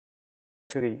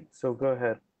Insecurity. So go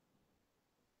ahead.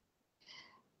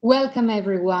 Welcome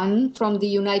everyone from the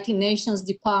United Nations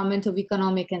Department of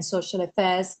Economic and Social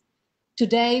Affairs.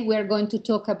 Today we're going to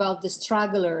talk about the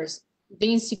strugglers,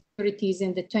 the insecurities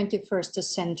in the 21st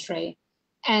century.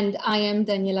 And I am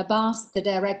Daniela Bast, the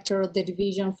Director of the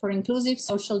Division for Inclusive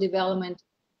Social Development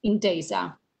in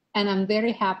DESA. And I'm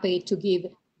very happy to give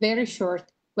very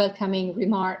short welcoming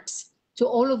remarks to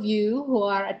all of you who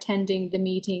are attending the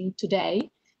meeting today.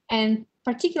 And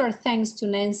particular thanks to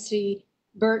Nancy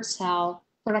Birdsall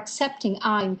for accepting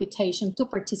our invitation to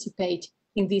participate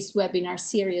in this webinar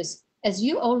series. As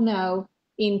you all know,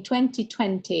 in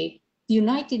 2020, the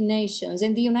United Nations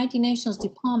and the United Nations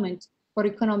Department for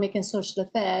Economic and Social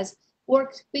Affairs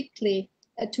worked quickly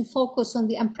to focus on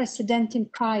the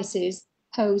unprecedented crisis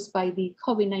posed by the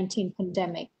COVID-19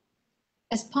 pandemic.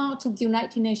 As part of the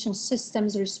United Nations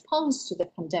system's response to the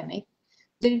pandemic,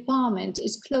 the department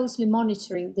is closely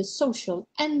monitoring the social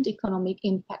and economic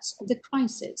impacts of the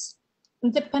crisis.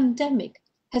 The pandemic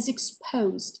has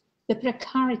exposed the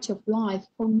precarity of life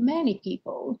for many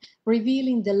people,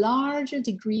 revealing the larger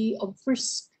degree of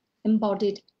risk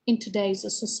embodied in today's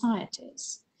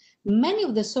societies. Many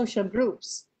of the social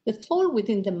groups that fall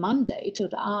within the mandate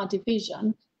of our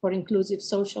division for inclusive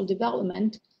social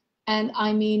development, and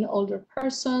I mean older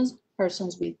persons,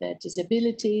 persons with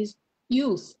disabilities,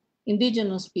 youth,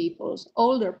 indigenous peoples,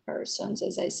 older persons,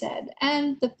 as I said,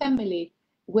 and the family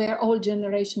where all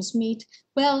generations meet,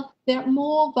 well, they're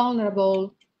more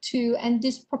vulnerable to and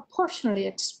disproportionately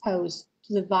exposed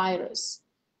to the virus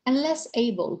and less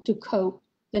able to cope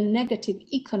the negative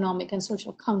economic and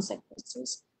social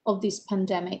consequences of this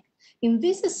pandemic. In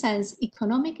this sense,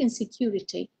 economic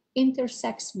insecurity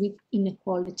intersects with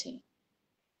inequality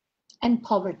and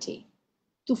poverty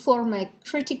to form a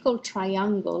critical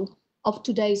triangle of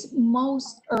today's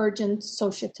most urgent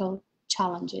societal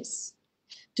challenges.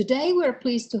 Today, we're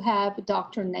pleased to have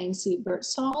Dr. Nancy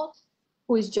Birdsall,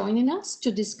 who is joining us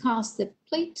to discuss the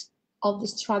plight of the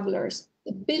strugglers,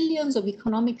 the billions of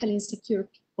economically insecure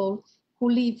people who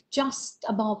live just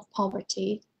above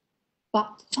poverty,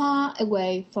 but far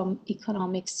away from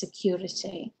economic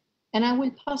security. And I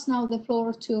will pass now the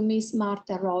floor to Ms.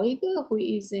 Marta Roig, who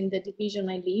is in the division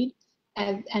I lead,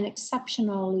 an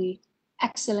exceptionally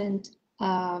excellent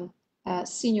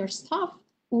senior staff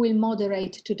who will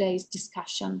moderate today's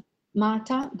discussion.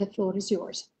 Marta, the floor is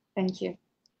yours. Thank you.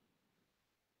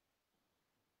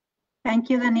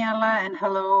 Thank you, Daniela, and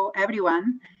hello,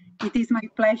 everyone. It is my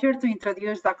pleasure to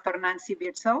introduce Dr. Nancy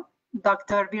Birdsall.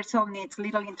 Dr. Birdsall needs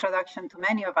little introduction to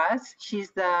many of us. She's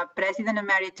the President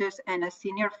Emeritus and a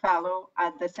Senior Fellow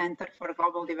at the Center for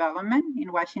Global Development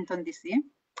in Washington, D.C.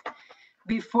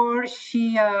 Before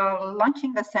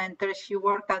launching the center, she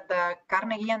worked at the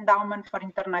Carnegie Endowment for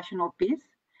International Peace.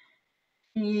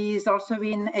 She's also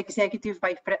been Executive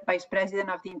Vice President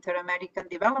of the Inter-American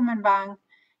Development Bank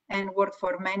and worked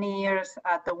for many years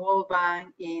at the World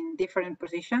Bank in different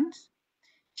positions.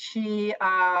 She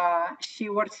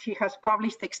has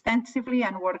published extensively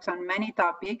and works on many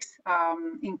topics,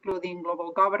 including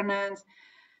global governance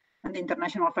and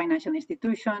international financial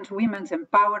institutions, women's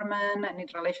empowerment and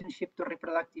its relationship to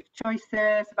reproductive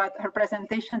choices. But her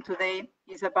presentation today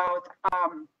is about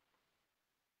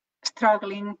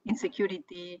struggling,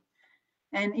 insecurity,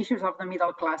 and issues of the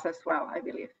middle class as well, I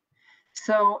believe.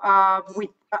 So with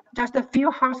just a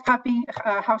few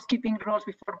housekeeping rules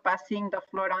before passing the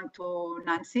floor on to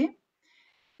Nancy.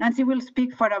 Nancy will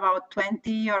speak for about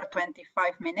 20 or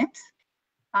 25 minutes,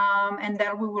 and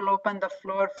then we will open the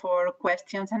floor for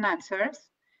questions and answers.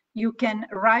 You can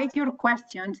write your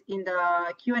questions in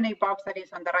the Q&A box that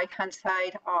is on the right-hand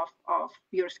side of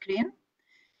your screen.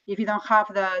 If you don't have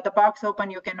the box open,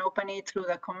 you can open it through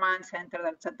the command center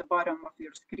that's at the bottom of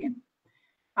your screen.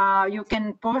 You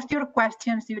can post your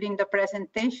questions during the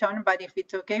presentation, but if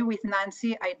it's okay with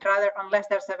Nancy, I'd rather, unless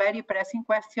there's a very pressing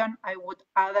question, I would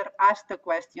rather ask the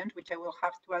questions, which I will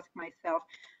have to ask myself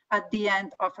at the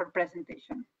end of her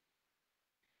presentation.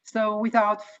 So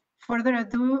without further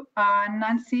ado,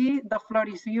 Nancy, the floor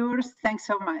is yours. Thanks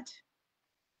so much.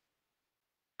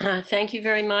 Thank you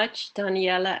very much,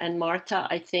 Daniela and Marta.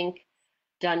 I think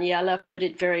Daniela put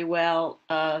it very well.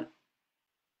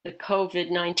 The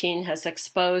COVID-19 has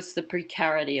exposed the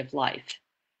precarity of life.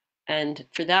 And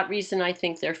for that reason, I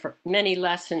think there are many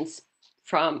lessons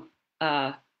from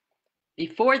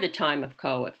before the time of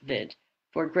COVID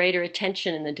for greater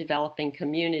attention in the developing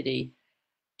community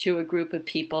to a group of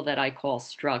people that I call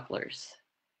strugglers.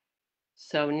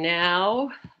 So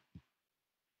now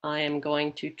I am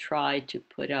going to try to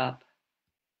put up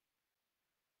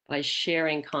by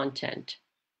sharing content,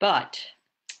 but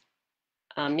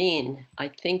Amin, I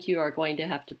think you are going to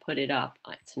have to put it up.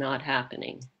 It's not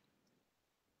happening.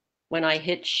 When I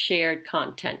hit shared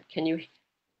content, can you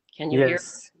hear?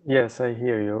 Yes, I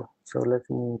hear you. So let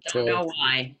me try. Don't know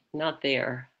why. Not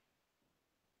there.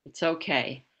 It's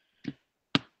okay.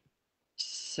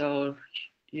 So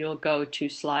you'll go to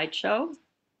slideshow.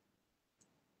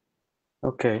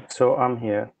 Okay, so I'm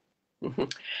here.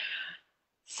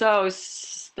 So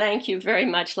thank you very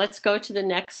much. Let's go to the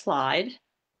next slide.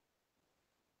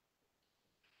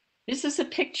 This is a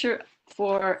picture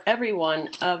for everyone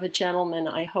of a gentleman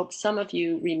I hope some of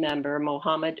you remember,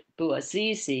 Mohammed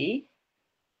Bouazizi.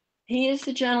 He is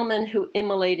the gentleman who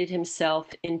immolated himself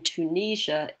in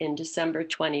Tunisia in December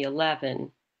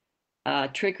 2011,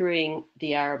 triggering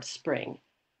the Arab Spring.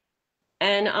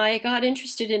 And I got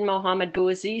interested in Mohammed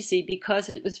Bouazizi because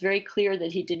it was very clear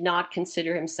that he did not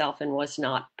consider himself and was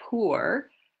not poor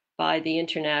by the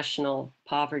international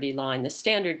poverty line, the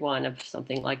standard one of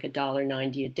something like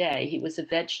 $1.90 a day. He was a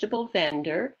vegetable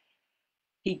vendor.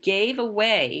 He gave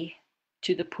away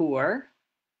to the poor,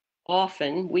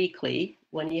 often weekly,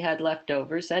 when he had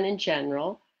leftovers, and in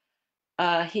general.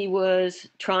 He was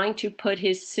trying to put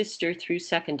his sister through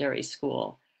secondary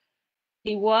school.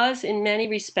 He was, in many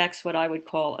respects, what I would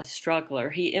call a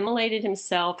struggler. He immolated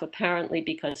himself apparently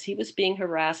because he was being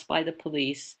harassed by the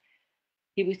police.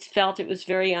 He felt it was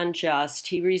very unjust.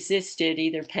 He resisted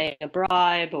either paying a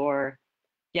bribe or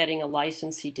getting a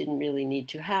license he didn't really need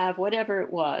to have, whatever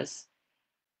it was.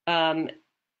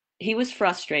 He was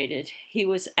frustrated. He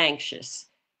was anxious,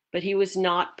 but he was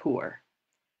not poor.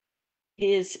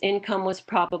 His income was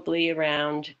probably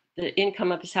around, the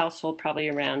income of his household probably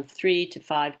around $3 to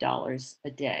 $5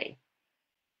 a day.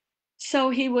 So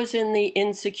he was in the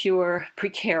insecure,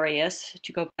 precarious,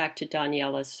 to go back to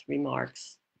Daniela's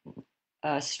remarks,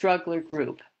 struggler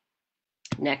group.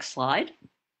 Next slide.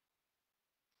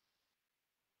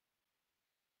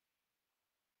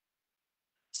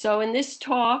 So in this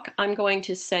talk, I'm going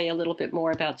to say a little bit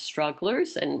more about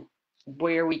strugglers and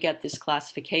where we get this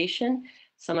classification,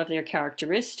 some of their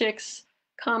characteristics,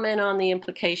 comment on the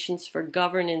implications for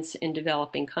governance in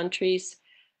developing countries,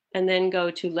 and then go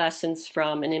to lessons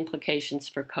from and implications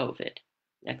for COVID.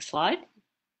 Next slide.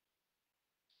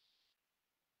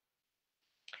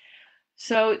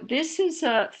 So this is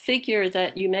a figure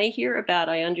that you may hear about.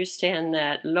 I understand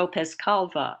that Lopez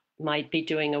Calva might be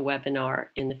doing a webinar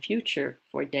in the future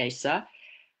for DESA.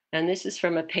 And this is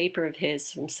from a paper of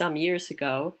his from some years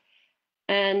ago.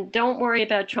 And don't worry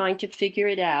about trying to figure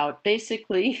it out.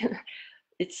 Basically,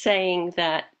 it's saying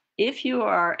that if you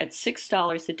are at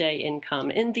 $6 a day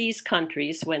income in these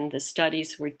countries, when the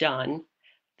studies were done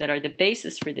that are the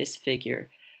basis for this figure,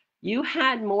 you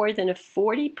had more than a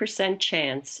 40%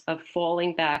 chance of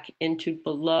falling back into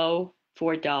below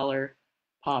 $4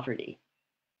 poverty.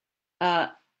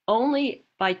 Only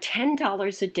by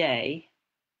 $10 a day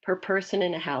per person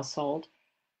in a household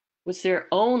was there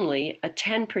only a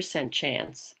 10%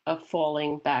 chance of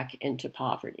falling back into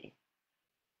poverty.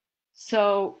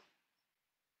 So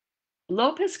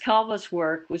Lopez Calva's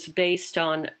work was based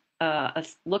on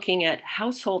looking at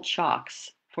household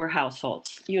shocks for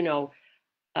households. You know,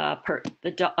 a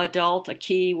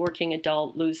key working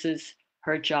adult loses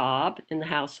her job in the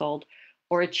household,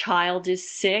 or a child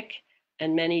is sick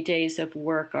and many days of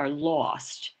work are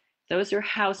lost. Those are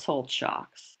household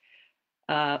shocks.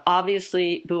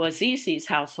 Obviously, Bouazizi's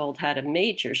household had a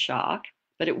major shock,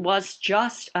 but it was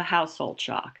just a household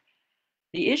shock.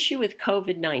 The issue with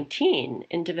COVID-19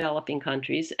 in developing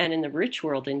countries, and in the rich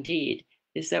world indeed,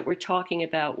 is that we're talking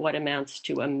about what amounts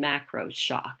to a macro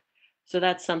shock. So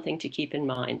that's something to keep in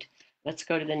mind. Let's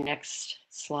go to the next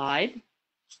slide.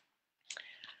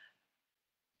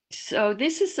 So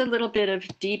this is a little bit of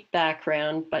deep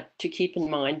background, but to keep in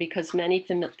mind, because many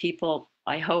people,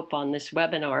 I hope, on this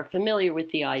webinar are familiar with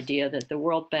the idea that the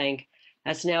World Bank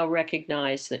has now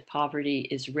recognized that poverty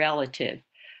is relative.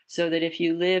 So that if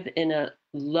you live in a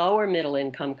lower middle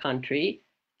income country,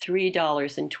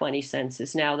 $3.20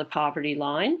 is now the poverty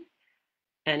line.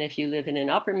 And if you live in an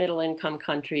upper middle income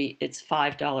country, it's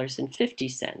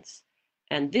 $5.50.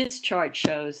 And this chart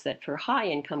shows that for high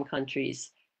income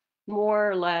countries, more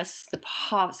or less the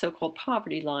so-called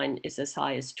poverty line is as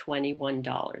high as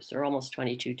 $21 or almost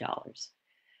 $22.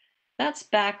 That's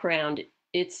background.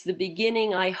 It's the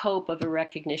beginning, I hope, of a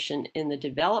recognition in the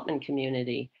development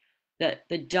community that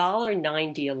the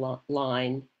 $1.90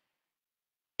 line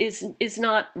is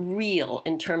not real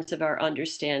in terms of our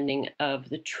understanding of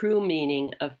the true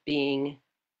meaning of being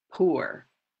poor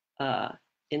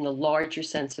in the larger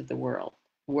sense of the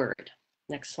word.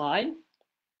 Next slide.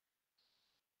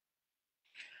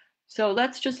 So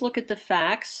let's just look at the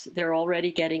facts. They're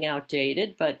already getting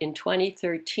outdated, but in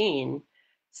 2013,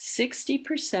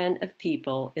 60% of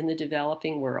people in the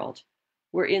developing world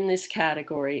were in this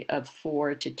category of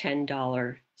 $4 to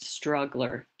 $10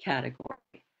 struggler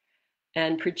category.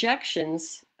 And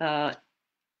projections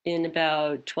in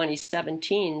about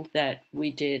 2017 that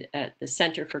we did at the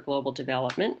Center for Global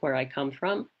Development, where I come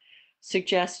from,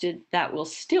 suggested that will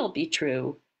still be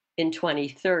true in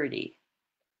 2030.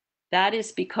 That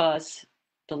is because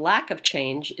the lack of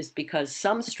change is because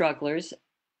some strugglers,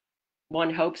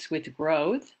 one hopes with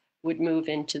growth, would move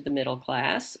into the middle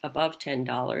class above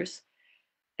 $10,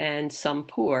 and some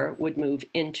poor would move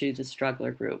into the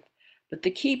struggler group. But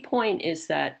the key point is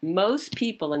that most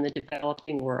people in the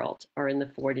developing world are in the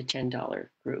 $4 to $10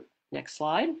 group. Next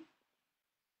slide.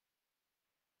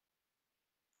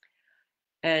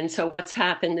 And so what's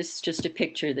happened, this is just a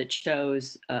picture that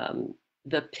shows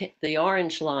the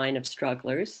orange line of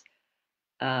strugglers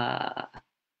has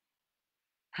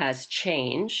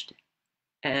changed,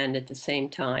 and at the same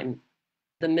time,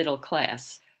 the middle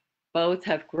class. Both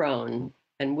have grown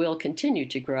and will continue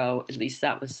to grow, at least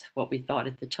that was what we thought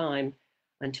at the time,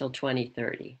 until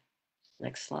 2030.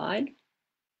 Next slide.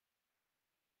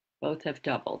 Both have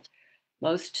doubled.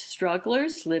 Most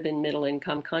strugglers live in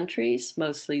middle-income countries,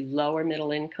 mostly lower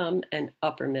middle income and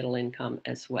upper middle income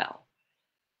as well.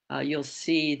 You'll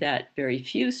see that very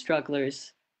few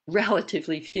strugglers,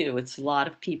 relatively few, it's a lot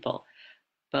of people,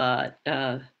 but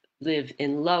live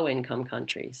in low-income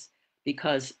countries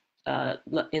because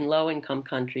in low-income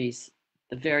countries,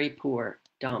 the very poor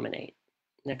dominate.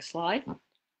 Next slide.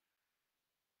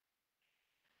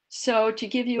 So to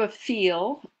give you a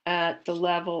feel at the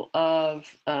level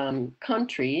of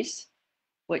countries,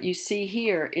 what you see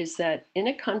here is that in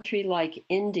a country like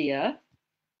India,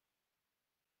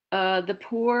 the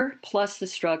poor plus the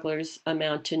strugglers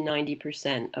amount to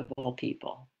 90% of all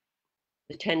people.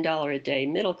 The $10 a day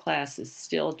middle class is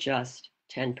still just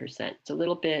 10%. It's a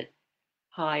little bit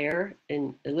higher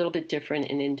and a little bit different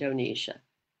in Indonesia.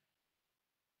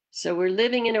 So we're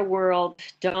living in a world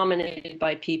dominated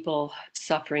by people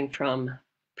suffering from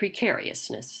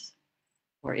precariousness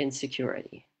or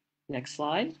insecurity. Next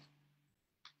slide.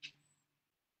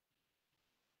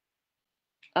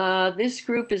 This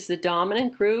group is the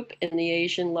dominant group in the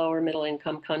Asian lower middle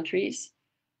income countries.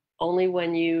 Only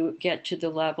when you get to the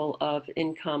level of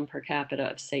income per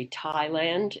capita of, say,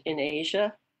 Thailand in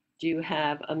Asia, do you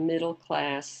have a middle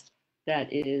class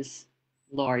that is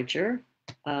larger.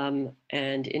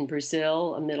 And in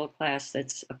Brazil, a middle class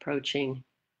that's approaching,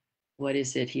 what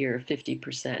is it here,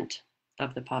 50%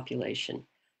 of the population.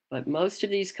 But most of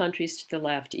these countries to the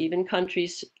left, even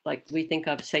countries like we think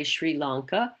of, say, Sri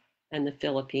Lanka and the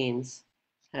Philippines,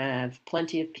 have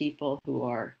plenty of people who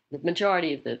are the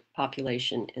majority of the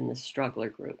population in the struggler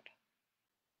group.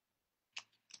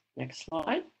 Next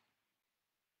slide.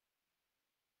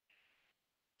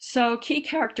 So key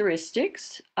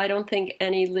characteristics. I don't think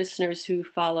any listeners who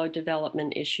follow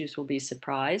development issues will be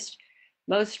surprised.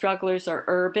 Most strugglers are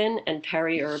urban and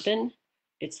peri-urban.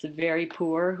 It's the very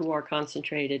poor who are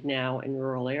concentrated now in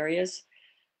rural areas.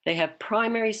 They have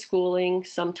primary schooling,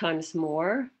 sometimes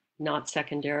more, not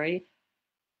secondary.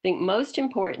 I think most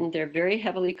important, they're very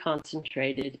heavily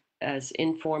concentrated as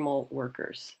informal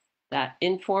workers. That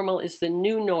informal is the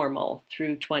new normal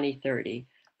through 2030.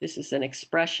 This is an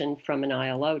expression from an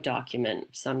ILO document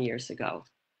some years ago.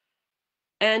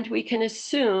 And we can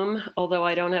assume, although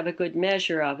I don't have a good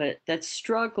measure of it, that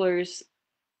strugglers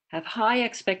have high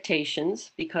expectations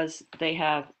because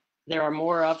there are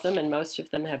more of them, and most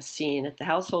of them have seen at the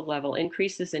household level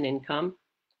increases in income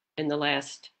in the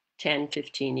last 10,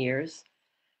 15 years.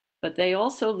 But they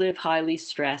also live highly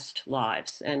stressed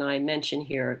lives. And I mention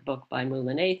here a book by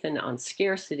Mulanathan on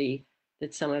scarcity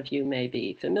that some of you may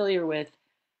be familiar with,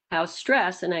 how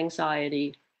stress and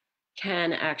anxiety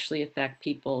can actually affect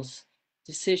people's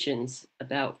decisions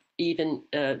about even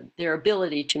their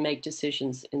ability to make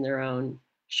decisions in their own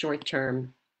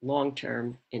short-term,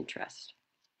 long-term interest.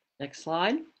 Next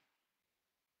slide.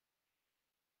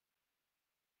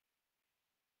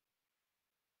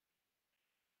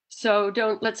 So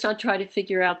let's not try to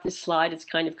figure out this slide. It's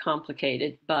kind of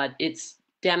complicated, but it's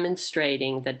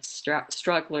demonstrating that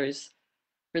strugglers,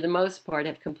 for the most part,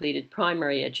 have completed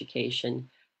primary education,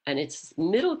 and it's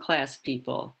middle-class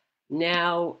people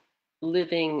now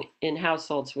living in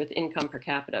households with income per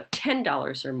capita of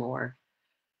 $10 or more,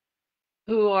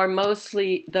 who are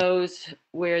mostly those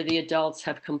where the adults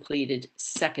have completed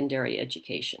secondary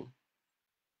education.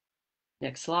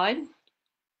 Next slide.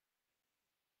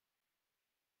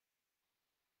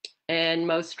 And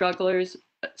most strugglers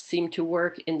seem to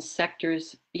work in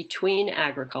sectors between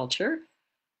agriculture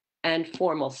and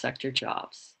formal sector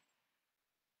jobs.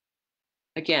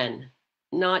 Again,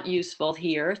 not useful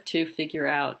here to figure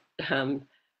out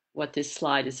what this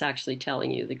slide is actually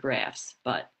telling you, the graphs,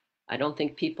 but I don't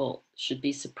think people should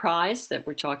be surprised that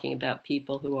we're talking about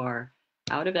people who are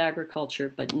out of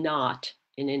agriculture, but not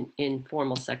in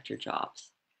formal sector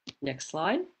jobs. Next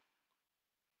slide.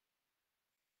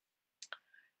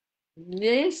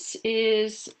 This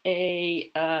is a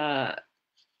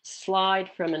slide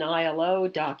from an ILO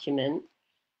document.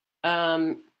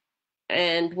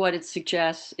 And what it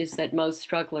suggests is that most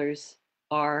strugglers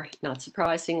are, not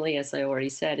surprisingly, as I already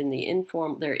said,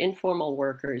 they're informal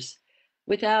workers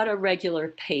without a regular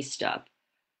pay stub.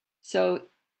 So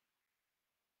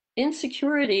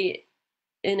insecurity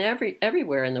in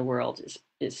everywhere in the world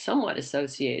is somewhat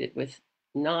associated with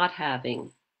not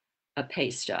having a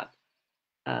pay stub.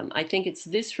 I think it's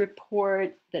this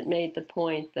report that made the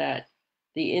point that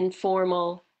the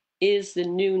informal is the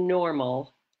new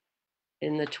normal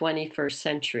in the 21st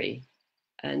century.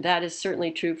 And that is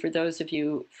certainly true for those of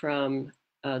you from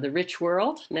the rich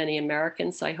world. Many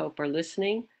Americans, I hope, are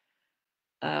listening.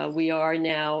 We are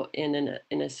now in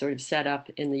a sort of setup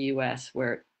in the US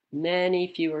where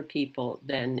many fewer people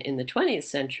than in the 20th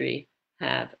century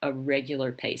have a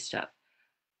regular pay stub.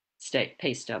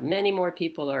 Many more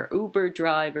people are Uber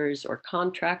drivers or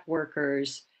contract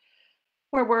workers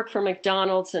or work for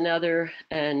McDonald's and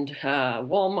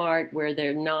Walmart, where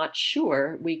they're not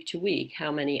sure week to week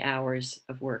how many hours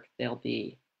of work they'll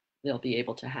be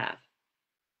able to have.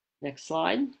 Next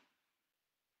slide.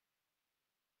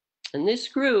 And this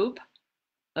group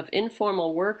of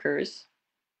informal workers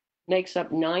makes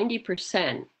up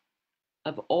 90%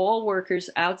 of all workers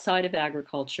outside of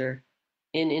agriculture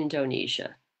in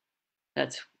Indonesia.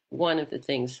 That's one of the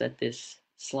things that this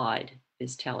slide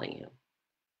is telling you.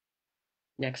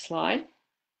 Next slide.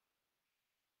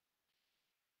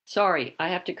 Sorry, I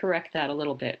have to correct that a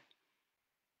little bit.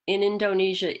 In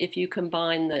Indonesia, if you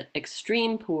combine the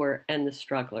extreme poor and the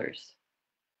strugglers,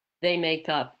 they make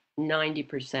up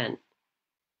 90%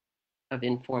 of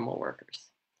informal workers.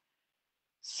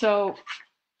 So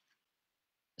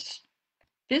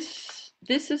this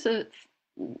is a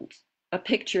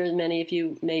picture many of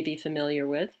you may be familiar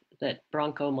with that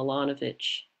Branko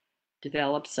Milanovic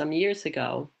developed some years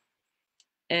ago.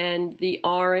 And the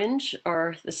orange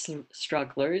are the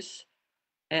strugglers.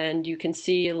 And you can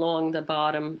see along the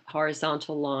bottom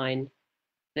horizontal line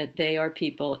that they are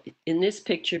people in this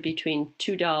picture between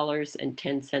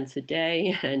 $2.10 a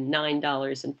day and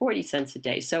 $9.40 a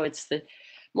day. So it's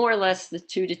more or less the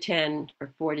 $2 to $10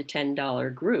 or $4 to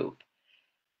 $10 group.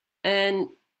 And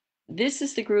this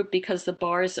is the group because the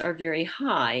bars are very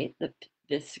high.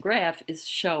 This graph is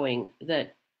showing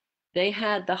that they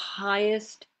had the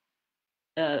highest,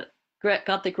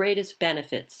 got the greatest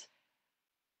benefits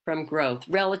from growth,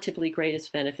 relatively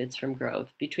greatest benefits from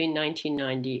growth between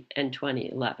 1990 and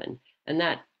 2011. And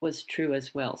that was true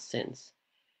as well since.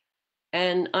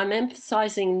 And I'm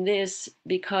emphasizing this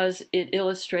because it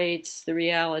illustrates the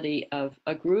reality of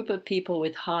a group of people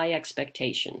with high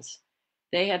expectations.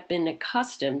 They have been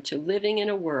accustomed to living in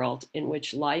a world in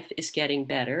which life is getting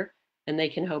better, and they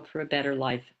can hope for a better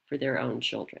life for their own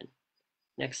children.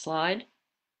 Next slide.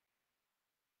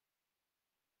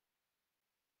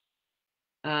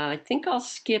 I think I'll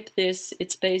skip this.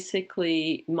 It's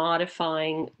basically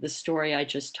modifying the story I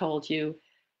just told you.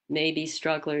 Maybe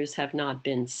strugglers have not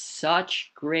been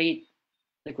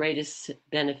the greatest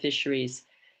beneficiaries.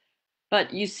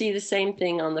 But you see the same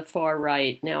thing on the far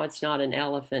right. Now it's not an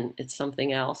elephant, it's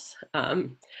something else.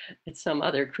 It's some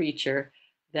other creature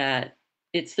that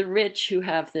it's the rich who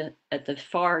have at the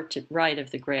far right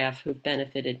of the graph who've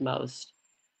benefited most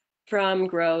from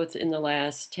growth in the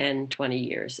last 10, 20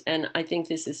 years. And I think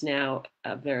this is now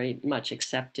a very much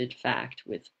accepted fact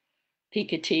with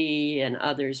Piketty and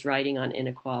others writing on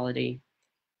inequality,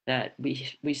 that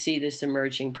we see this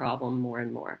emerging problem more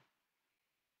and more.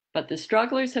 But the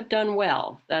strugglers have done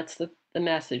well. That's the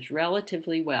message,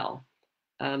 relatively well.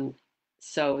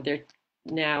 So they're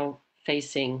now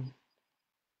facing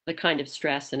the kind of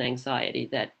stress and anxiety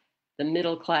that the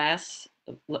middle class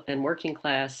and working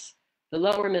class, the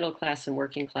lower middle class and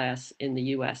working class in the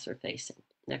US are facing.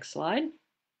 Next slide.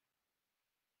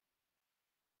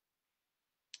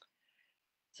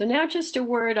 So now just a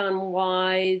word on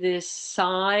why this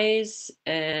size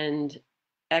and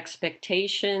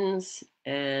expectations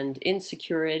and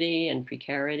insecurity and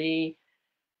precarity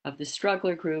of the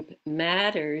struggler group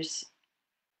matters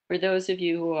for those of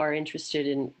you who are interested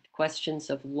in questions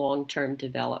of long-term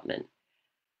development.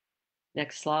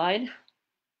 Next slide.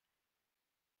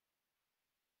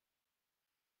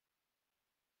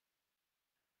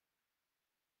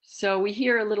 So we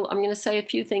hear a little, I'm going to say a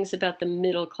few things about the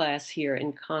middle class here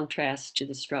in contrast to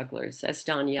the strugglers, as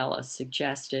Daniela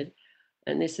suggested.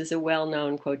 And this is a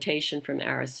well-known quotation from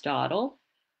Aristotle,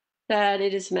 that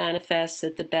it is manifest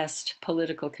that the best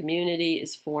political community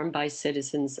is formed by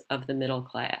citizens of the middle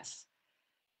class.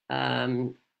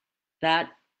 That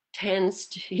tends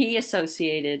to, he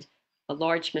associated a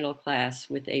large middle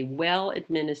class with a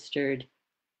well-administered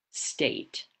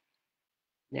state.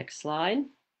 Next slide.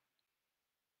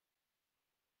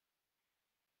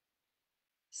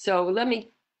 So let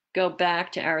me go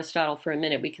back to Aristotle for a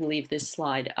minute. We can leave this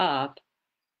slide up.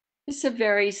 This is a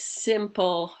very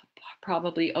simple,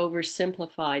 probably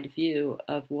oversimplified view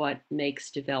of what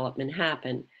makes development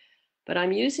happen. But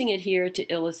I'm using it here to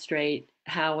illustrate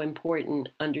how important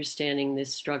understanding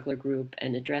this struggler group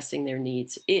and addressing their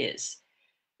needs is.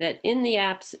 That in the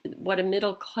what a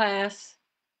middle class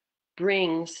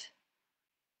brings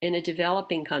in a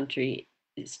developing country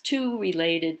is two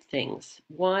related things.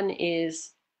 One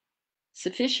is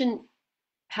sufficient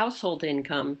household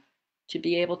income to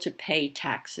be able to pay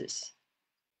taxes,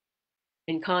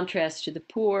 in contrast to the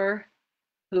poor,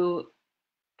 who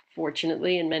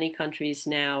fortunately in many countries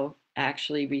now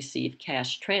actually receive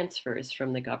cash transfers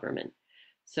from the government.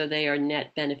 So they are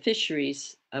net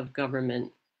beneficiaries of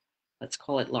government, let's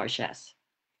call it largesse.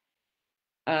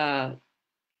 So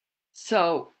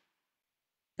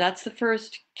that's the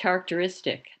first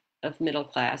characteristic of middle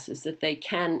class, is that they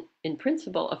can, in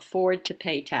principle, afford to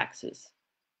pay taxes,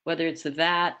 whether it's the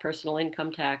VAT, personal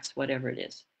income tax, whatever it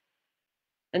is.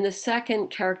 And the second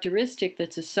characteristic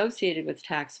that's associated with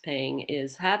tax paying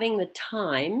is having the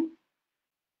time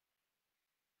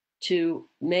to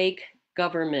make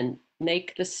government,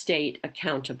 make the state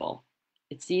accountable.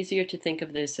 It's easier to think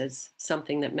of this as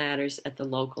something that matters at the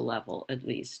local level, at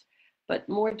least. But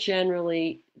more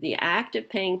generally, the act of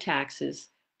paying taxes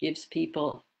gives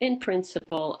people, in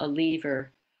principle, a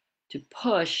lever to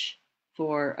push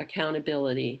for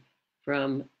accountability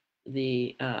from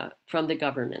the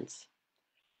governments.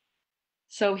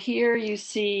 So here you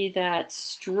see that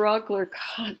this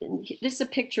is a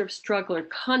picture of struggler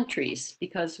countries,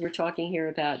 because we're talking here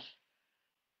about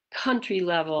country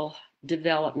level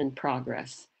development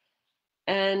progress.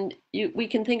 And we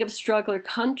can think of struggler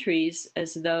countries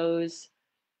as those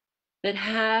that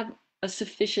have a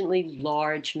sufficiently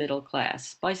large middle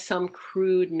class by some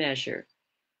crude measure.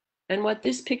 And what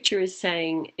this picture is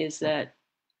saying is that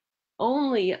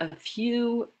only a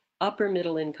few upper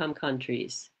middle income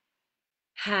countries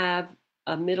have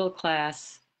a middle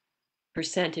class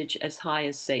percentage as high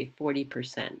as, say,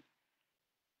 40%.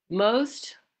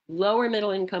 Most lower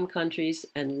middle income countries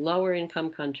and lower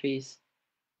income countries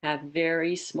have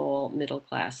very small middle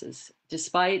classes,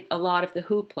 despite a lot of the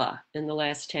hoopla in the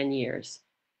last 10 years.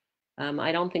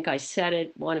 I don't think I said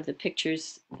it. One of the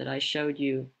pictures that I showed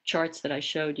you, charts that I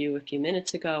showed you a few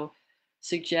minutes ago,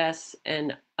 suggests,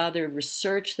 and other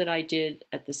research that I did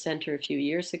at the center a few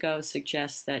years ago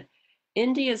suggests that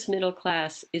India's middle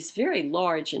class is very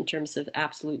large in terms of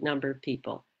absolute number of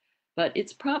people, but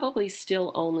it's probably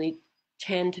still only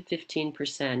 10 to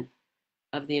 15%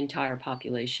 of the entire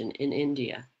population in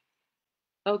India.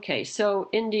 Okay, so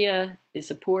India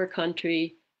is a poor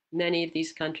country. Many of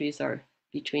these countries are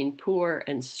between poor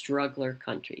and struggler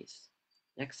countries.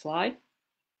 Next slide.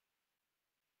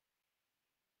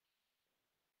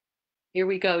 Here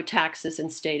we go, taxes and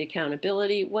state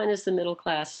accountability. When is the middle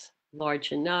class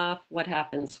large enough? What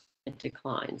happens when it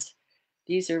declines?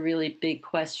 These are really big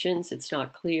questions. It's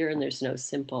not clear and there's no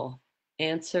simple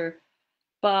answer.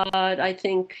 But I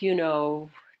think,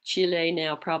 Chile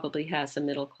now probably has a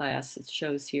middle class. It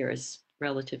shows here as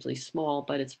relatively small,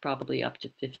 but it's probably up to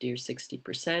 50 or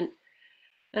 60%.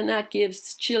 And that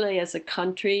gives Chile as a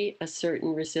country a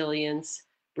certain resilience.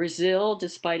 Brazil,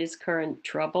 despite its current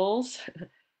troubles,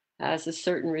 has a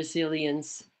certain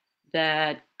resilience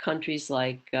that countries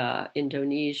like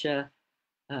Indonesia,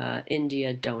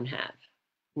 India don't have,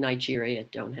 Nigeria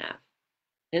don't have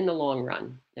in the long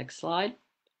run. Next slide.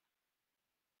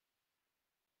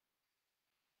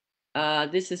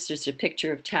 This is just a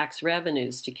picture of tax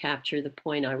revenues to capture the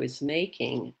point I was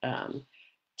making.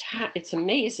 It's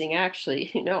amazing,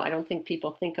 actually. I don't think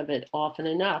people think of it often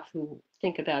enough who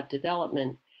think about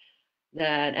development,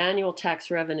 that annual tax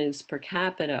revenues per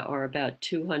capita are about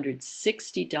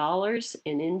 $260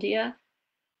 in India.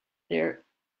 They're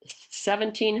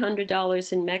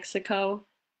 $1,700 in Mexico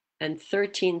and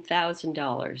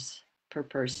 $13,000 per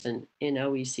person in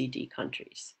OECD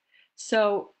countries.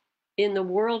 So in the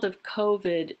world of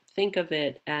COVID, think of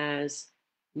it as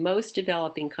most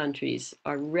developing countries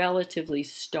are relatively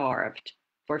starved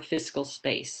for fiscal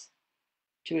space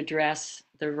to address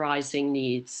the rising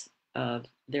needs of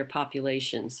their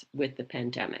populations with the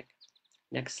pandemic.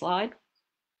 Next slide.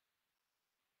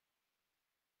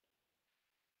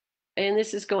 And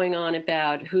this is going on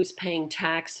about who's paying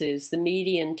taxes. The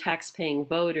median tax-paying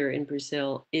voter in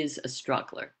Brazil is a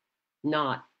struggler,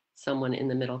 not someone in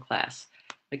the middle class.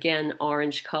 Again,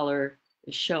 orange color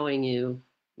is showing you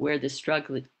where the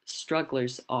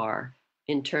strugglers are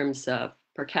in terms of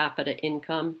per capita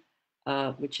income,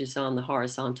 which is on the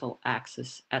horizontal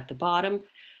axis at the bottom.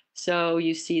 So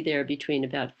you see there between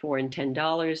about $4 and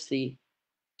 $10, the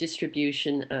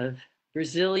distribution of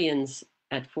Brazilians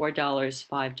at $4,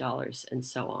 $5, and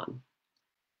so on.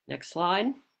 Next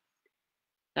slide.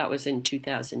 That was in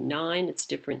 2009. It's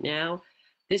different now.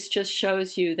 This just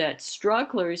shows you that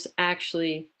strugglers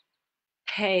actually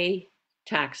pay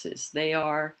taxes. They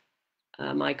are,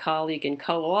 my colleague and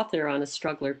co-author on a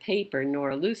struggler paper,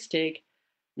 Nora Lustig,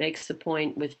 makes the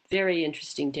point with very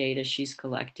interesting data she's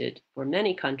collected for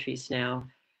many countries now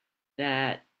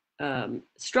that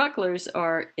strugglers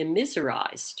are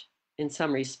immiserized in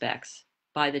some respects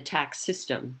by the tax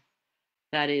system.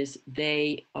 That is,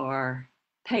 they are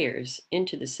payers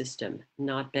into the system,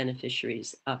 not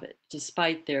beneficiaries of it,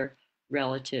 despite their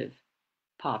relative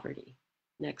poverty.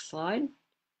 Next slide.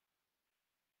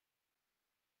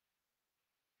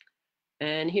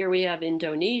 And here we have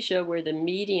Indonesia, where the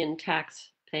median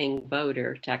tax-paying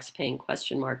voter, tax-paying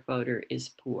question mark voter, is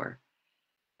poor.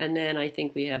 And then I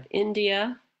think we have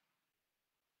India.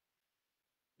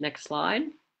 Next slide.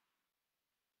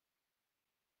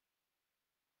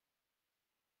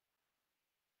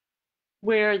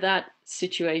 Where that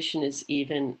situation is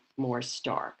even more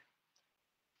stark.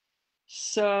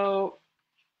 So,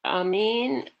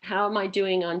 Amin, how am I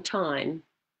doing on time?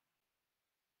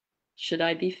 Should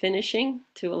I be finishing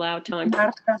to allow time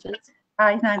for questions?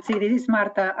 Hi, Nancy, this is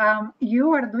Marta.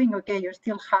 You are doing okay. You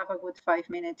still have a good 5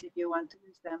 minutes if you want to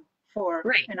use them.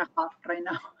 4.5 right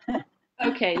now.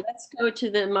 Okay, let's go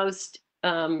to the most,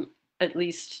 at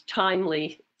least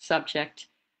timely subject,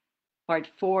 part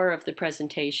 4 of the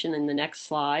presentation in the next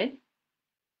slide.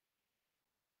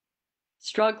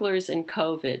 Strugglers and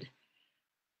COVID.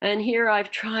 And here I've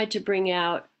tried to bring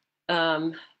out,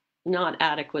 not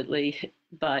adequately,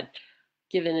 but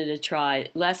given it a try,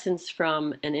 lessons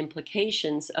from and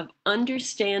implications of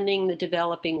understanding the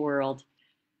developing world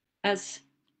as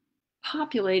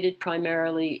populated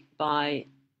primarily by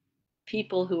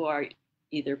people who are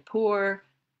either poor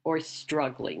or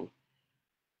struggling.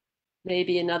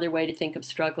 Maybe another way to think of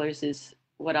strugglers is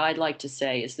what I'd like to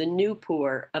say is the new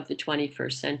poor of the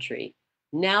 21st century.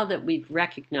 Now that we've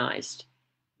recognized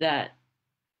that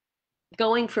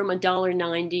going from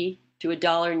 $1.90 to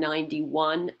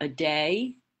 $1.91 a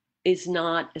day is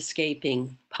not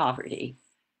escaping poverty.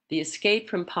 The escape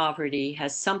from poverty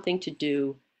has something to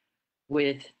do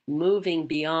with moving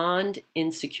beyond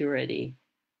insecurity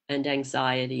and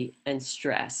anxiety and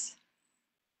stress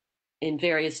in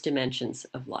various dimensions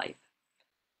of life.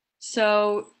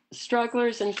 So,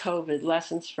 strugglers and COVID,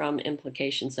 lessons from,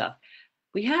 implications of.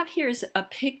 We have here a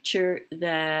picture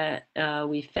that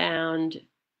we found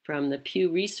from the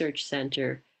Pew Research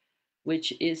Center,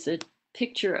 which is a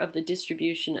picture of the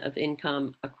distribution of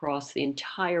income across the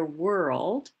entire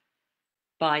world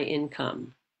by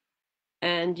income.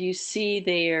 And you see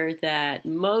there that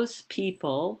most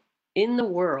people in the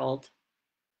world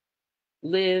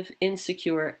live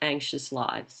insecure, anxious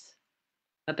lives.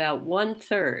 About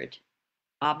 1/3,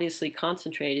 obviously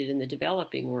concentrated in the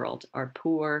developing world, are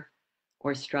poor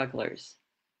or strugglers.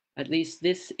 At least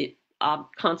this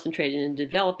concentrated in the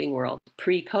developing world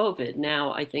pre-COVID.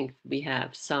 Now I think we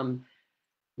have some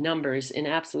numbers in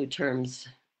absolute terms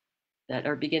that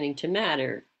are beginning to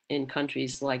matter in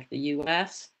countries like the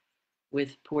US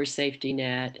with poor safety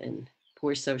net and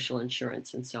poor social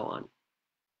insurance and so on.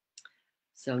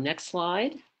 So next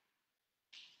slide.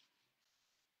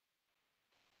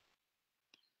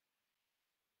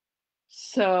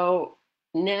 So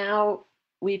now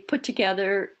we've put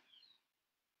together,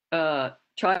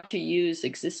 tried to use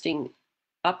existing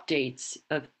updates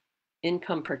of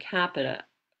income per capita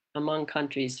among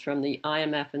countries from the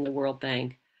IMF and the World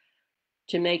Bank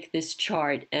to make this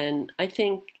chart. And I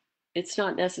think it's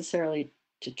not necessarily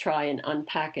to try and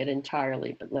unpack it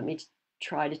entirely, but let me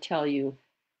try to tell you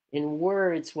in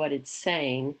words what it's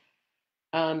saying.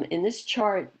 In this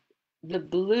chart, the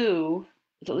blue,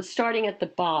 starting at the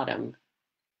bottom,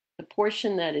 the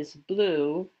portion that is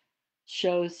blue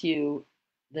shows you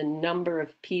the number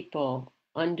of people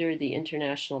under the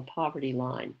international poverty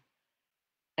line.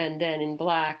 And then in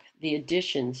black, the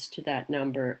additions to that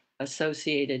number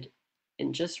associated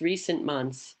in just recent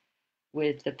months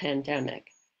with the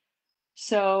pandemic.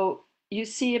 So you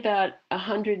see about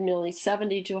 100 million,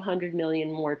 70 to 100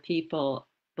 million more people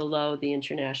below the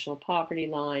international poverty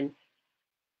line.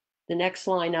 The next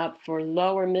line up for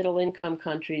lower middle income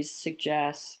countries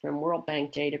suggests, from World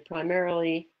Bank data,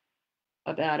 primarily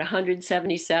about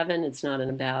 177, it's not an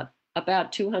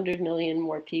about 200 million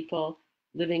more people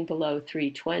living below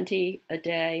 320 a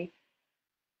day.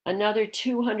 Another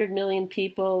 200 million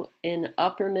people in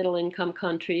upper middle income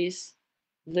countries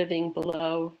living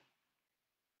below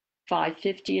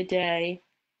 550 a day,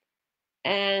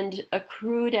 and a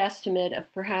crude estimate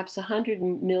of perhaps 100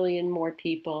 million more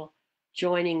people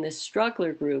joining the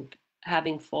struggler group,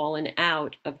 having fallen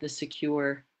out of the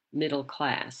secure middle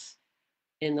class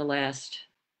in the last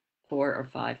 4 or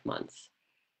 5 months.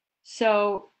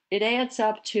 So it adds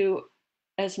up to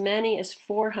as many as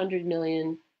 400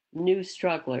 million new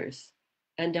strugglers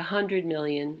and 100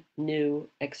 million new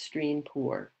extreme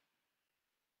poor.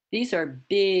 These are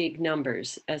big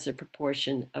numbers as a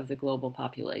proportion of the global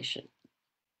population.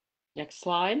 Next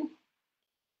slide.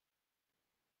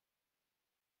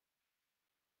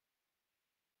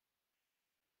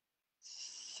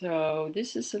 So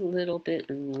this is a little bit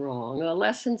wrong.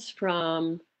 Lessons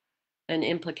from and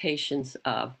implications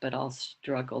of, but I'll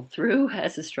struggle through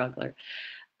as a struggler.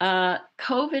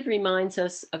 COVID reminds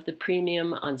us of the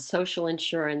premium on social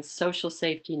insurance, social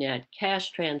safety net,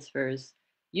 cash transfers,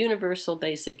 universal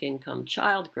basic income,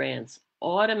 child grants,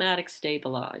 automatic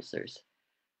stabilizers,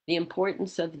 the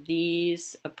importance of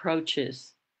these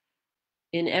approaches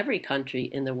in every country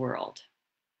in the world.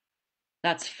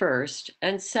 That's first.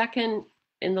 And second,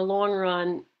 in the long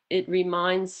run, it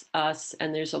reminds us,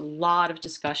 and there's a lot of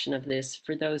discussion of this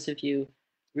for those of you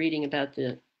reading about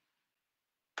the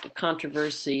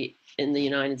controversy in the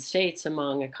United States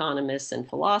among economists and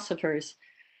philosophers.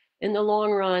 In the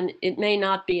long run, it may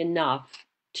not be enough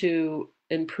to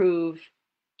improve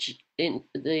in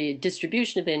the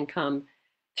distribution of income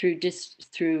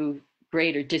through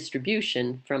greater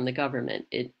distribution from the government.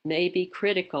 It may be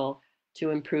critical to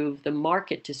improve the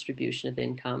market distribution of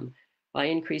income by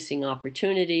increasing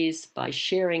opportunities, by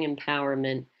sharing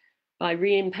empowerment, by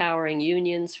re-empowering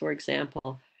unions, for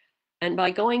example, and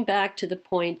by going back to the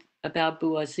point about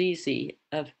Bouazizi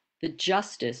of the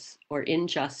justice or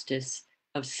injustice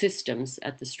of systems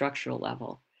at the structural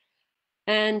level.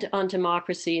 And on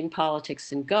democracy and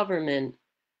politics and government,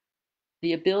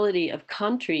 the ability of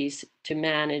countries to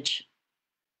manage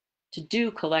to do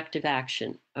collective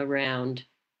action around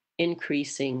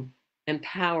increasing,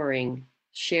 empowering,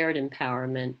 shared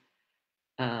empowerment,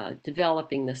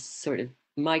 developing the sort of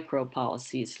micro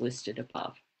policies listed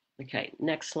above. Okay,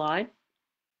 next slide.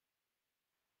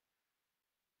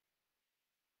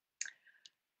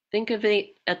 Thinking of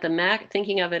it at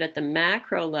the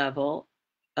macro level,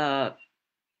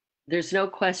 there's no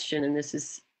question, and this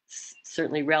is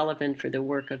certainly relevant for the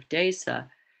work of DESA,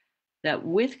 that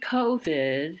with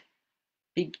COVID,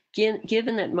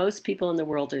 given that most people in the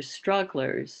world are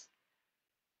strugglers,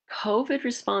 COVID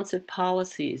responsive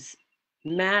policies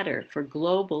matter for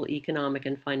global economic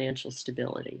and financial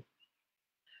stability.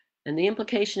 And the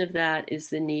implication of that is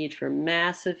the need for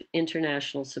massive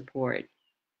international support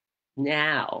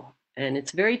now. And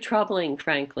it's very troubling,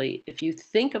 frankly, if you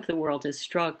think of the world as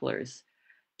strugglers,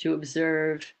 to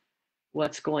observe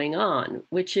what's going on,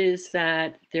 which is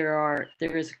that there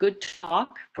is good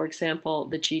talk. For example,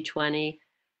 the G20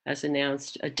 has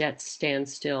announced a debt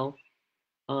standstill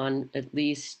on at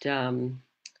least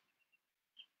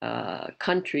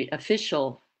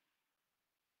official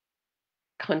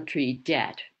country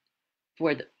debt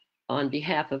on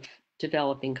behalf of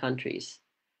developing countries.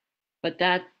 But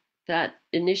that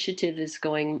initiative is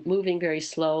moving very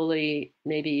slowly,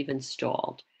 maybe even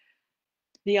stalled.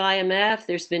 The IMF,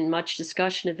 there's been much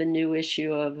discussion of a new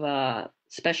issue of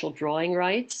special drawing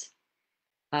rights.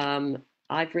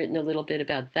 I've written a little bit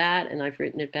about that, and I've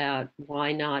written about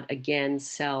why not again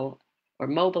sell or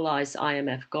mobilize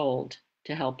IMF gold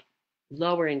to help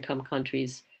lower income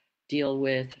countries deal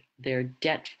with their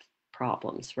debt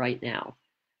problems right now.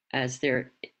 As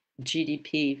their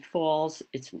GDP falls,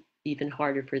 it's even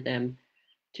harder for them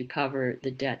to cover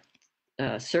the debt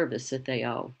service that they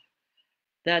owe.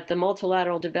 That the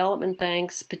multilateral development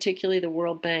banks, particularly the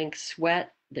World Bank,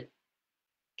 sweat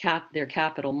their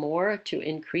capital more to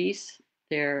increase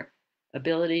their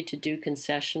ability to do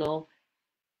concessional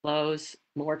flows,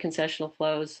 more concessional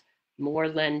flows, more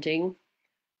lending,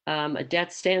 a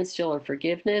debt standstill or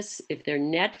forgiveness if their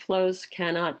net flows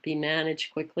cannot be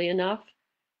managed quickly enough.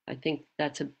 I think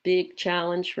that's a big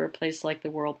challenge for a place like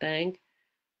the World Bank.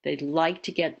 They'd like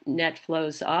to get net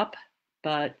flows up,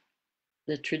 but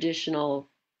the traditional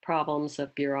problems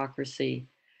of bureaucracy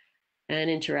and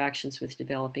interactions with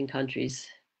developing countries.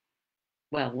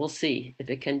 Well, we'll see if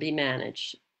it can be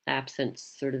managed, absent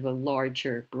sort of a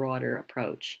larger, broader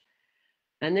approach.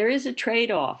 And there is a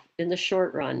trade-off in the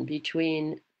short run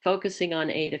between focusing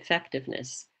on aid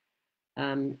effectiveness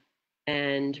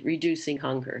and reducing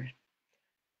hunger.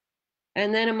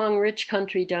 And then among rich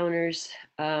country donors,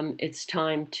 it's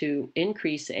time to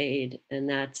increase aid, and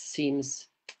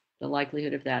the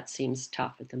likelihood of that seems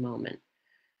tough at the moment.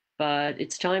 But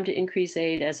it's time to increase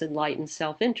aid as enlightened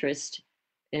self-interest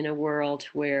in a world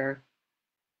where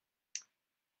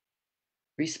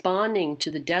responding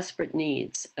to the desperate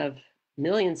needs of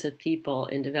millions of people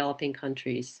in developing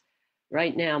countries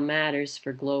right now matters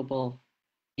for global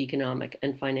economic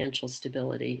and financial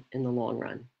stability in the long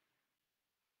run.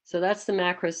 So that's the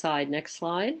macro side. Next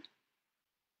slide.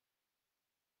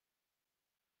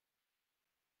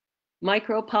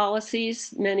 Micro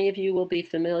policies, many of you will be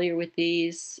familiar with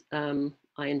these. I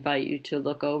invite you to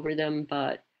look over them,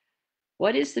 but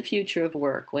what is the future of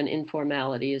work when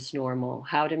informality is normal?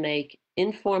 How to make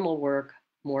informal work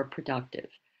more productive?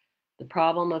 The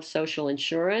problem of social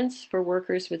insurance for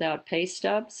workers without pay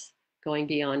stubs, going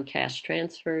beyond cash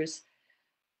transfers,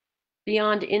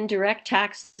 beyond indirect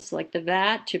taxes like the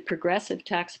VAT to progressive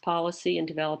tax policy in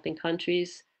developing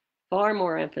countries, far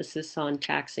more emphasis on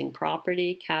taxing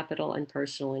property, capital, and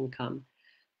personal income.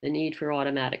 The need for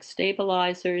automatic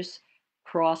stabilizers,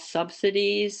 cross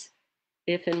subsidies,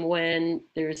 if and when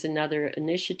there's another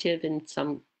initiative in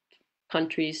some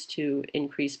countries to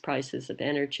increase prices of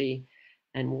energy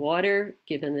and water,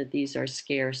 given that these are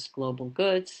scarce global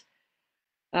goods,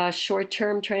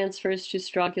 short-term transfers to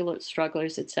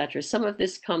strugglers, etc. Some of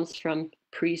this comes from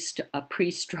a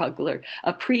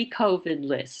pre-COVID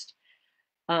list.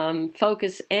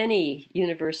 Focus any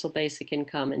universal basic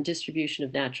income and distribution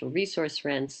of natural resource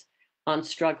rents on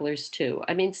strugglers too.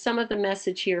 I mean, some of the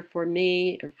message here for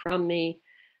me or from me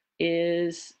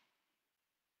is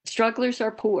strugglers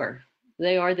are poor.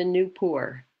 They are the new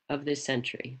poor of this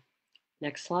century.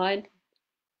 Next slide.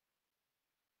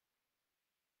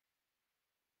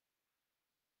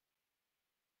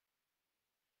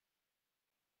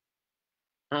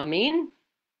 Amin?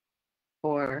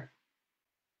 Or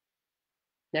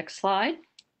next slide.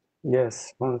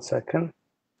 Yes, 1 second.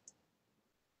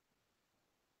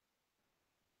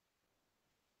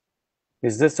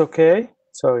 Is this okay?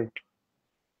 Sorry.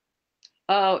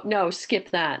 Oh, no, skip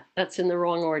that. That's in the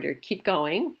wrong order. Keep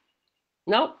going.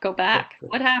 Nope, go back. Okay.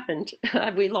 What happened?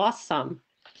 We lost some.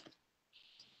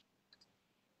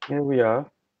 Here we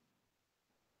are.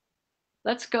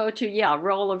 Let's go to,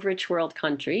 role of rich world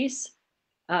countries.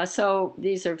 So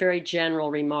these are very general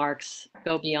remarks.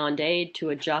 Go beyond aid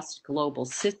to adjust global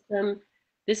system.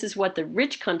 This is what the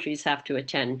rich countries have to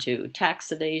attend to.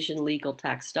 Tax evasion, legal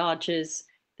tax dodges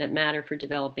that matter for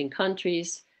developing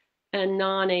countries, and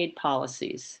non-aid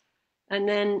policies. And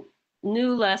then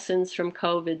new lessons from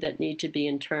COVID that need to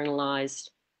be internalized,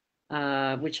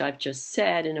 which I've just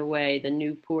said in a way, the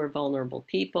new poor vulnerable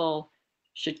people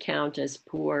should count as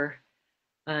poor.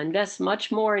 Invest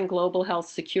much more in global health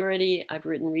security. I've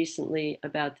written recently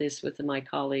about this with my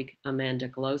colleague Amanda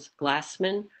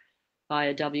Glassman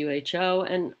via WHO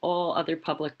and all other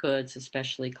public goods,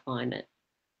 especially climate.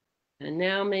 And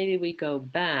now maybe we go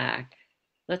back.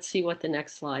 Let's see what the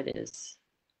next slide is.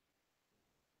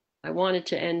 I wanted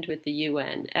to end with the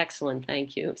UN. Excellent,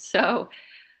 thank you. So,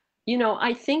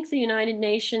 I think the United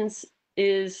Nations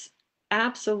is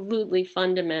absolutely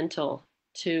fundamental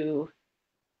to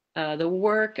the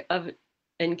work of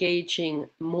engaging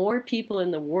more people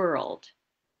in the world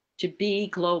to be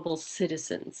global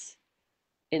citizens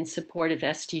in support of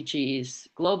SDGs,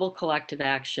 global collective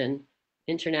action,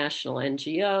 international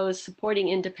NGOs, supporting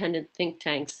independent think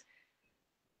tanks,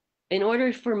 in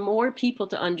order for more people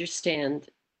to understand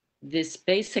this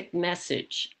basic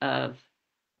message of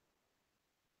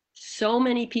so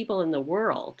many people in the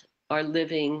world are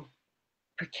living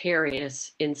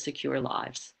precarious, insecure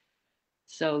lives.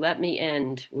 So let me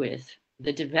end with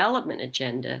the development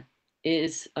agenda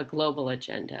is a global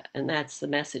agenda, and that's the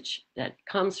message that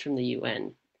comes from the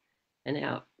UN and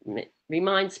how it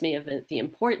reminds me of the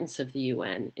importance of the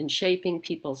UN in shaping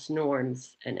people's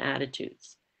norms and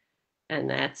attitudes. And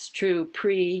that's true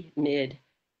pre, mid,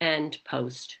 and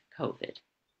post-COVID.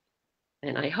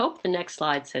 And I hope the next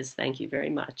slide says thank you very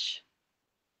much.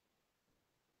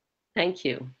 Thank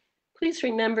you. Please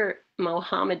remember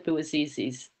Mohammed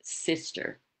Bouazizi's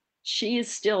sister. She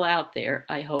is still out there,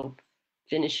 I hope,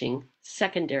 finishing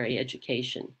secondary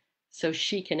education so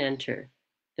she can enter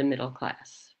the middle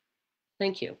class.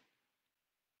 Thank you.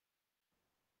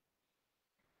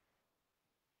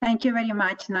 Thank you very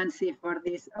much, Nancy, for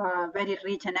this very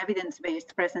rich and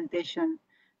evidence-based presentation.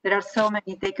 There are so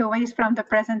many takeaways from the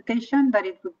presentation that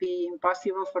it would be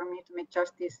impossible for me to make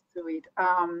justice to it.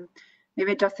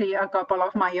 Maybe just a couple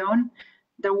of my own.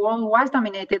 The world was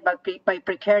dominated by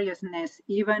precariousness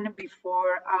even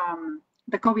before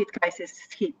the COVID crisis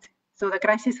hit. So the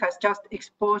crisis has just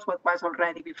exposed what was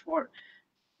already before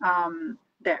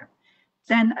there.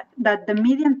 Then that the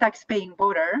median tax-paying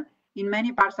voter in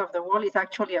many parts of the world is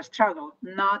actually a struggle,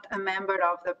 not a member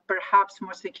of the perhaps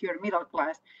more secure middle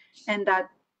class, and that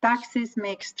taxes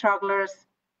make strugglers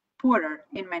poorer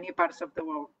in many parts of the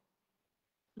world.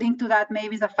 Linked to that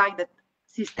maybe is the fact that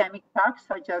systemic shocks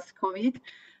such as COVID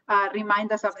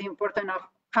remind us of the importance of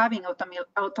having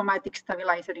automatic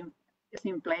stabilizers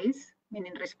in place,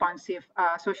 meaning responsive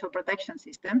social protection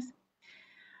systems.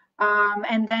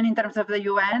 And then in terms of the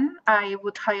UN, I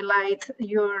would highlight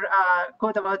your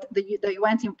quote about the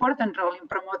UN's important role in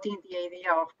promoting the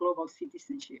idea of global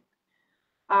citizenship.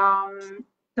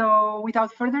 So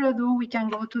without further ado, we can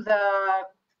go to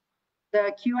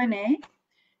the Q&A.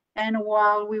 And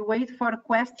while we wait for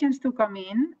questions to come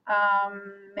in,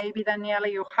 maybe Daniela,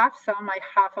 you have some, I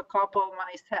have a couple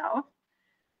myself.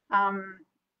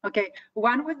 Okay,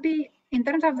 one would be in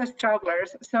terms of the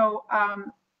strugglers. So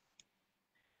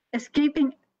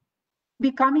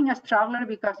becoming a struggler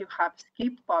because you have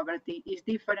escaped poverty is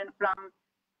different from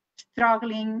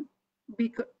struggling,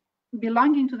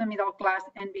 belonging to the middle class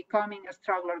and becoming a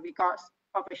struggler because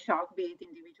of a shock, be it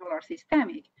individual or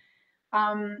systemic.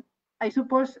 I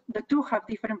suppose the two have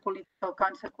different political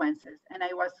consequences, and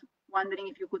I was wondering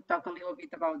if you could talk a little bit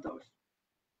about those.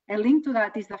 A link to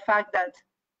that is the fact that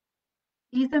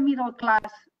is the middle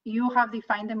class, you have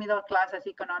defined the middle class as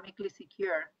economically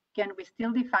secure. Can we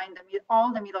still define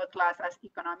all the middle class as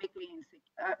economically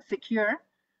secure,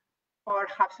 or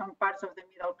have some parts of the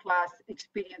middle class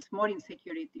experience more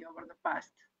insecurity over the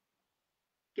past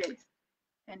case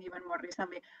and even more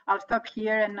recently? I'll stop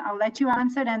here and I'll let you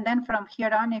answer, and then from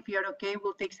here on, if you're okay,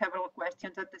 we'll take several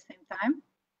questions at the same time.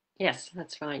 Yes,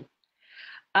 that's fine.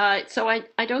 So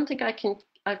I don't think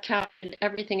I've captured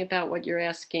everything about what you're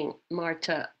asking,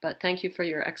 Marta, but thank you for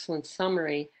your excellent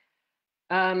summary.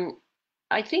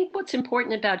 I think what's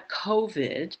important about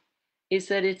COVID is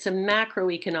that it's a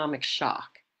macroeconomic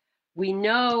shock. We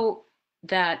know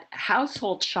that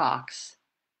household shocks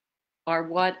are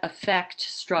what affect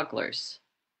strugglers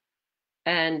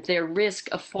and their risk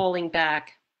of falling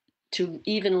back to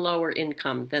even lower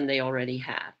income than they already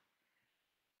have.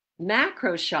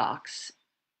 Macro shocks,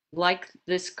 like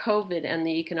this COVID and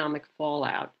the economic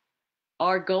fallout,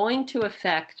 are going to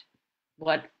affect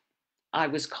what I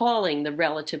was calling the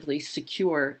relatively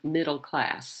secure middle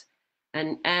class.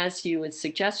 And as you had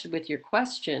suggested with your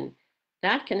question,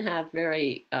 that can have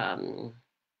very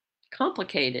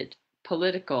complicated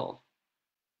political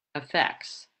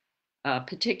effects,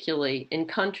 particularly in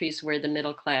countries where the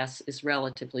middle class is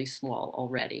relatively small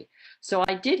already. So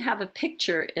I did have a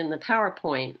picture in the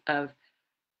PowerPoint of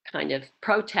kind of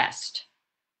protest.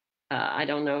 I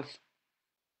don't know if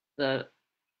the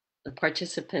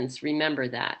participants remember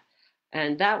that.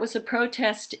 And that was a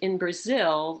protest in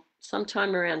Brazil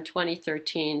sometime around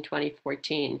 2013,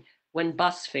 2014, when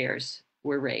bus fares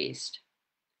were raised.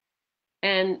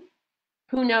 And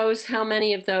who knows how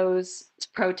many of those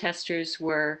protesters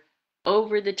were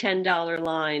over the $10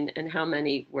 line and how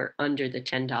many were under the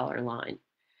 $10 line.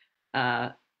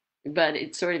 But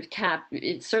it's sort of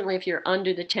certainly if you're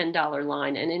under the $10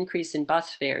 line, an increase in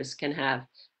bus fares can have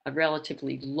a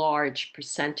relatively large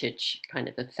percentage kind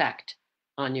of effect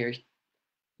on your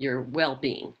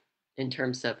well-being in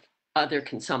terms of other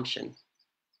consumption,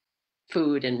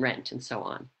 food and rent and so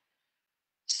on.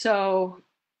 So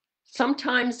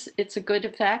sometimes it's a good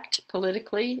effect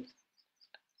politically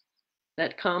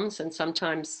that comes, and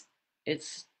sometimes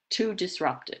it's too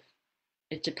disruptive.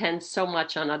 It depends so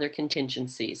much on other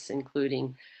contingencies,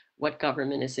 including what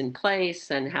government is in place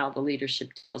and how the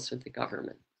leadership deals with the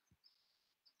government.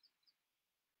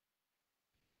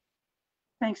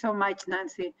 Thanks so much,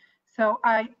 Nancy. So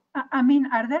I mean,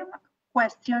 are there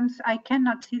questions? I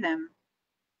cannot see them.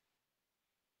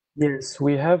 Yes,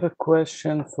 we have a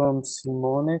question from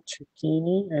Simone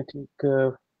Cecchini, I think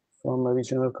from a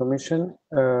regional commission.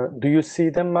 Do you see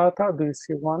them, Marta? Do you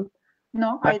see one?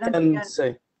 No, I don't see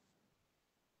say.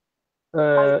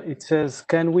 It says,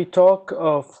 can we talk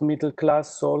of middle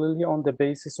class solely on the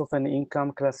basis of an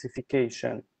income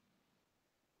classification?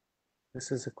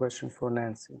 This is a question for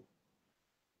Nancy.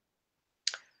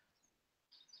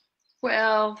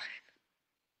 Well,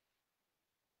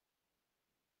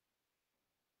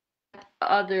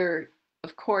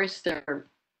 of course,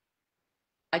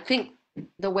 I think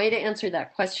the way to answer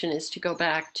that question is to go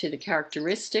back to the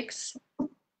characteristics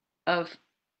of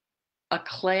a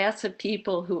class of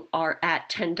people who are at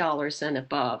 $10 and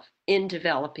above in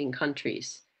developing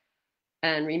countries.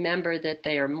 And remember that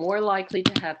they are more likely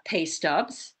to have pay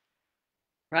stubs,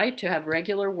 right? To have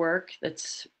regular work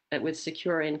that's with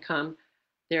secure income.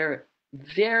 They're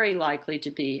very likely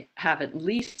to have at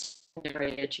least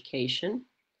secondary education.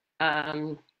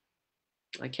 I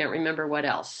can't remember what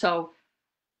else. So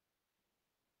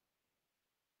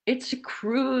it's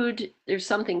crude. There's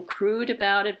something crude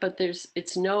about it, but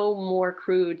it's no more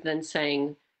crude than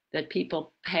saying that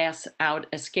people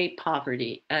escape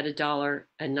poverty at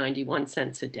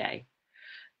 $1.91 a day.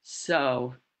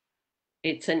 So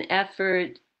it's an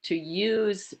effort to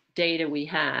use data we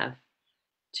have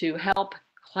to help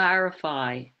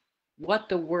clarify what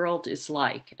the world is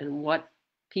like and what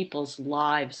people's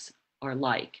lives are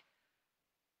like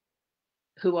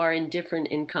who are in different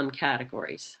income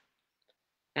categories.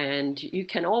 And you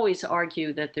can always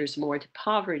argue that there's more to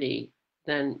poverty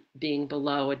than being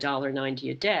below $1.90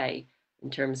 a day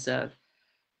in terms of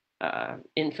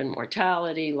infant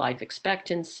mortality, life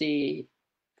expectancy,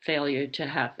 failure to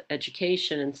have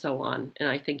education, and so on. And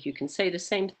I think you can say the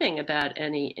same thing about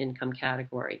any income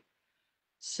category.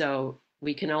 So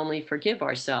we can only forgive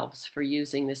ourselves for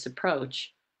using this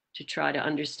approach to try to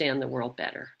understand the world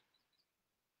better.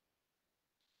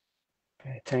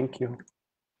 Okay, thank you.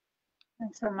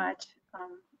 Thanks so much.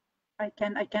 I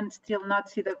can still not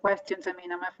see the questions. I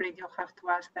mean, I'm afraid you'll have to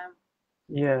ask them.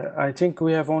 Yeah, I think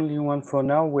we have only one for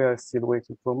now. We are still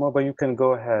waiting for more, but you can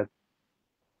go ahead.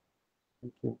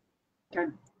 Thank you.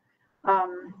 Okay.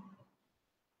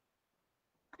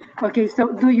 Okay,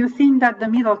 so do you think that the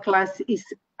middle class is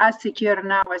as secure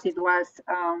now as it was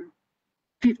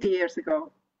 50 years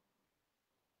ago,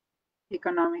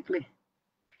 economically?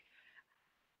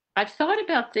 I've thought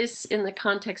about this in the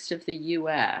context of the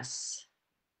US,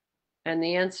 and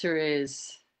the answer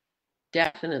is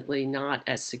definitely not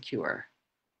as secure.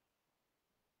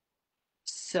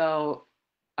 So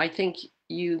I think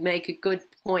you make a good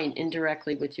point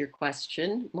indirectly with your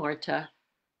question, Marta,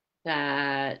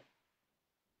 that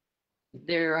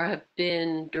there have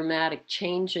been dramatic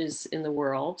changes in the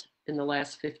world in the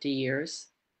last 50 years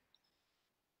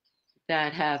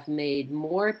that have made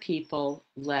more people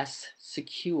less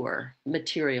secure,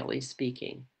 materially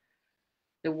speaking.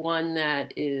 The one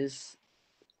that is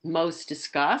most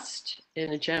discussed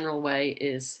in a general way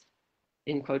is,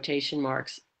 in quotation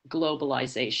marks,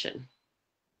 globalization.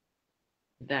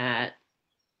 That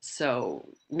so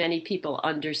many people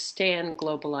understand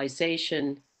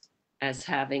globalization as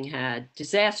having had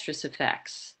disastrous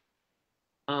effects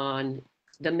on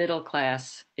the middle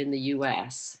class in the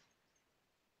US.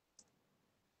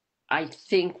 I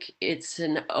think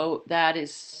that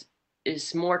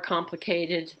is more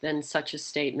complicated than such a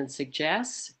statement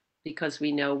suggests, because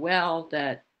we know well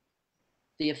that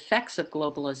the effects of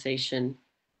globalization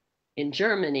in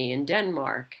Germany and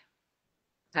Denmark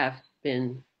have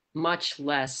been much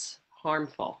less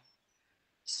harmful.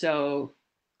 So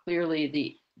clearly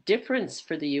the difference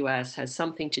for the US has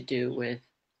something to do with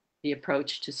the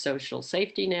approach to social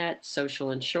safety net,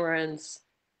 social insurance,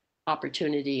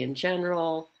 opportunity in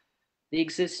general, the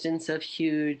existence of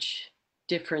huge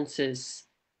differences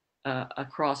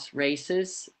across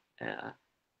races.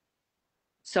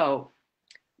 So,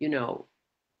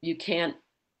 you can't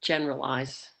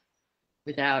generalize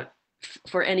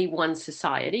for any one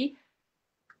society.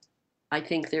 I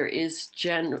think it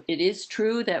is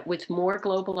true that with more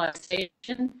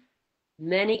globalization,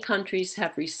 many countries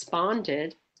have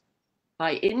responded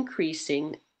by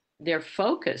increasing their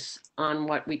focus on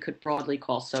what we could broadly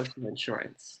call social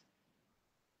insurance.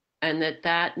 And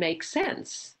that makes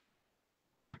sense.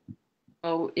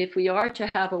 So if we are to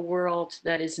have a world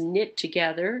that is knit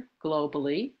together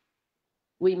globally,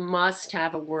 we must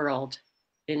have a world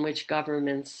in which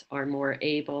governments are more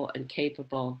able and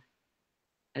capable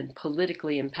and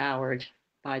politically empowered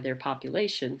by their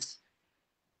populations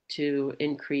to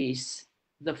increase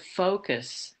the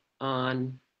focus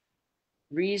on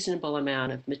reasonable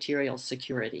amount of material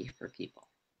security for people.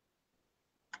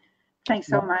 Thanks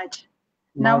so much.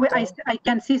 Now I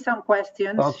can see some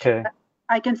questions. Okay.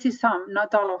 I can see some,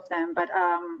 not all of them, but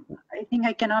I think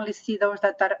I can only see those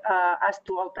that are asked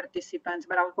to all participants,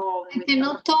 but I'll go on. I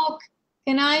cannot talk.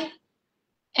 Can I?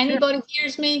 Anybody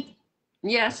hears me?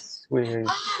 Yes.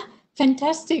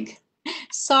 Fantastic.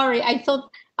 Sorry, I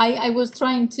thought I was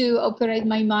trying to operate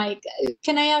my mic.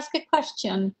 Can I ask a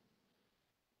question?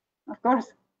 Of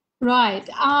course. Right.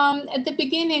 At the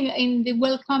beginning, in the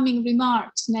welcoming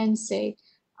remarks, Nancy,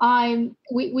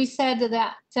 we said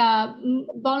that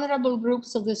vulnerable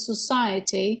groups of the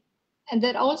society, and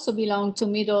that also belong to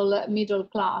middle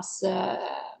class,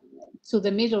 to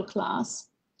the middle class,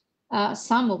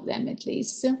 some of them at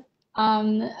least,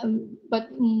 but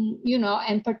you know,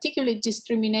 and particularly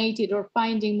discriminated or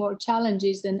finding more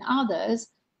challenges than others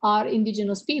are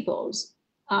indigenous peoples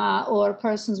or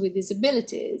persons with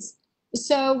disabilities.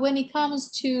 So when it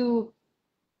comes to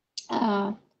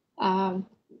well,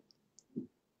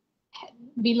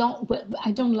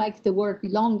 I don't like the word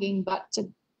belonging, but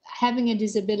having a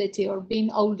disability or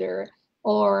being older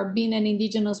or being an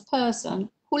indigenous person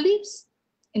who lives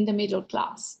in the middle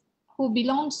class, who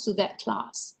belongs to that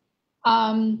class.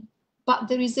 But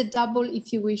there is a double,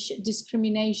 if you wish,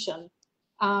 discrimination.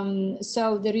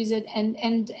 So there is a,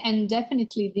 and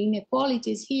definitely the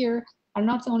inequalities here are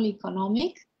not only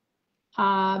economic,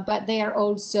 but they are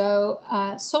also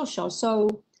social.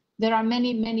 So there are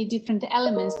many different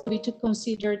elements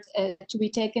to be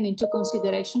taken into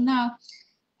consideration now.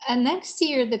 And next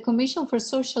year, the Commission for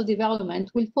Social Development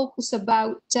will focus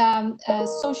about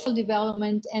social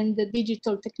development and the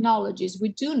digital technologies. We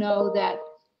do know that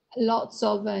lots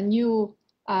of new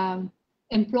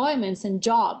employments and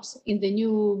jobs in the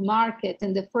new market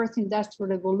and the first industrial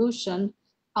revolution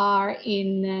are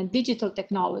in digital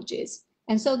technologies.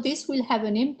 And so this will have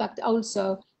an impact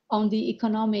also on the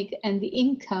economic and the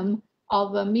income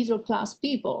of middle class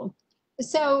people.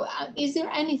 So is there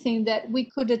anything that we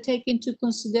could take into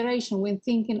consideration when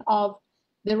thinking of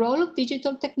the role of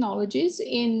digital technologies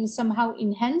in somehow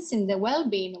enhancing the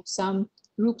well-being of some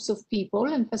groups of people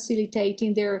and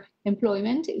facilitating their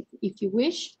employment, if you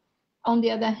wish? On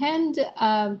the other hand,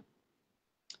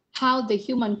 how the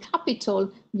human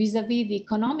capital vis-a-vis the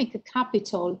economic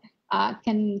capital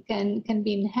can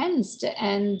be enhanced,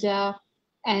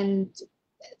 and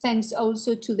thanks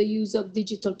also to the use of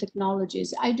digital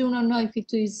technologies. I do not know if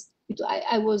it is,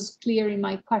 I was clear in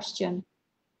my question.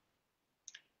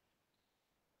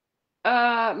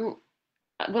 Well,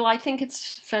 I think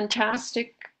it's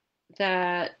fantastic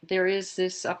that there is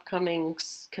this upcoming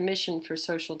Commission for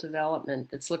Social Development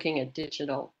that's looking at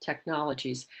digital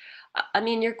technologies. I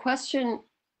mean, your question,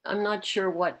 I'm not sure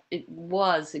what it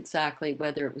was exactly,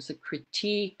 whether it was a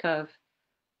critique of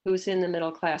who's in the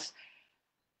middle class.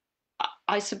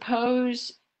 I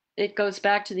suppose it goes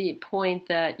back to the point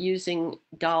that using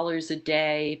dollars a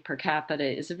day per capita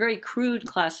is a very crude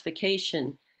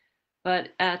classification, but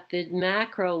at the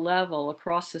macro level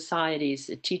across societies,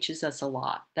 it teaches us a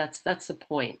lot. That's the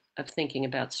point of thinking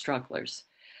about strugglers.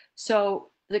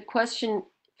 So the question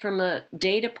from a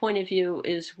data point of view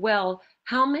is, well,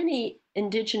 how many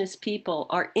indigenous people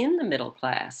are in the middle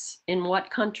class? In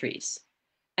what countries?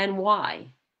 And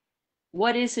why?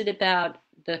 What is it about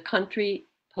the country,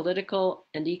 political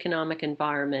and economic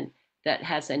environment that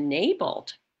has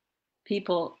enabled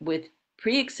people with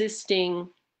pre-existing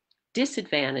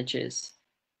disadvantages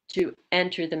to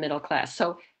enter the middle class?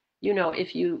 So, you know,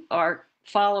 if you are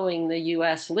following the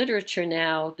US literature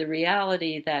now, the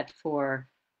reality that for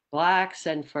Blacks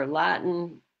and for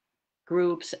Latin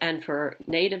groups and for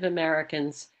Native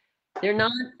Americans, there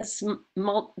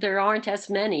aren't as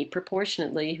many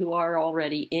proportionately who are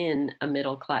already in a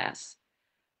middle class.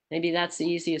 Maybe that's the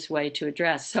easiest way to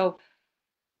address. So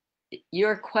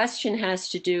your question has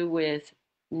to do with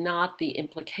not the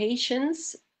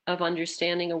implications of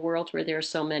understanding a world where there are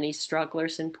so many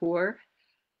strugglers and poor,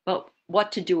 but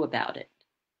what to do about it.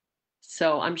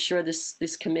 So I'm sure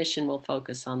this commission will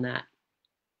focus on that.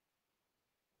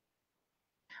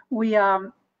 We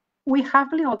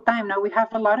have little time now. We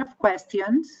have a lot of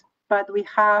questions, but we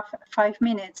have 5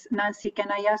 minutes. Nancy, can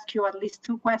I ask you at least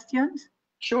 2 questions?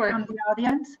 Sure. From the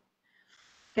audience?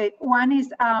 Okay, one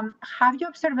is, have you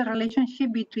observed a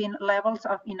relationship between levels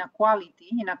of inequality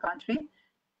in a country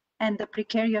and the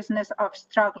precariousness of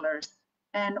strugglers?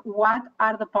 And what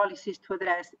are the policies to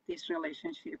address this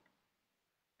relationship?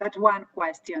 That's one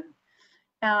question.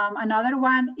 Another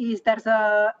one is, there's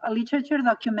a literature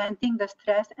documenting the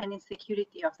stress and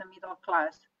insecurity of the middle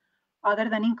class. Other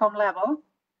than income level,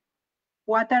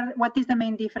 what is the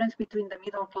main difference between the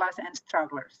middle class and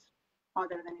strugglers,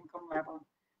 other than income level?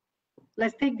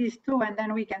 Let's take these 2 and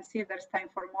then we can see if there's time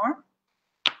for more.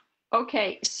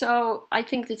 Okay, so I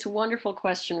think it's a wonderful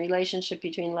question, relationship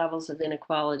between levels of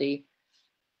inequality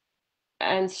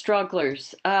and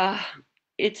strugglers.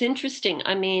 It's interesting.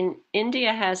 I mean,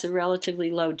 India has a relatively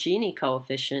low Gini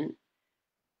coefficient,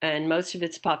 and most of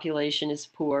its population is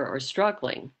poor or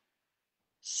struggling.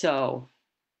 So,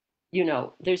 you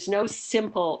know, there's no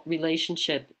simple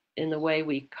relationship in the way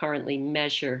we currently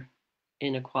measure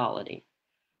inequality.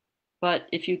 But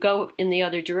if you go in the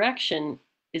other direction,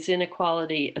 is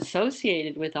inequality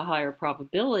associated with a higher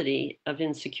probability of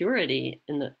insecurity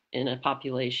in a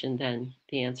population, then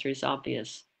the answer is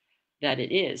obvious that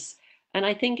it is. And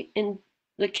I think in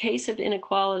the case of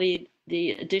inequality,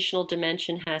 the additional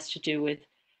dimension has to do with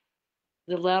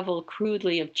the level,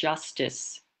 crudely, of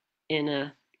justice in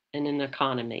an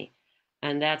economy.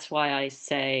 And that's why I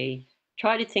say,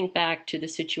 try to think back to the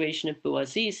situation of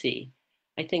Bouazizi.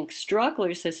 I think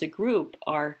strugglers as a group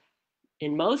are,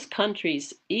 in most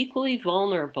countries, equally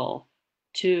vulnerable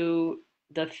to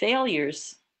the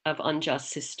failures of unjust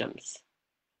systems.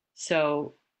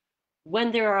 So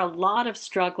when there are a lot of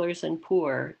strugglers and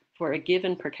poor for a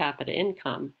given per capita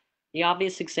income, the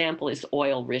obvious example is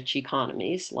oil-rich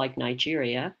economies like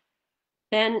Nigeria,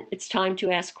 then it's time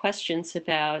to ask questions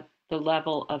about the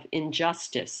level of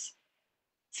injustice,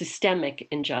 systemic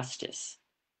injustice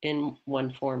in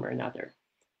one form or another.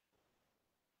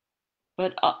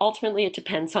 But ultimately, it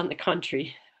depends on the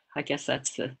country. I guess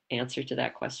that's the answer to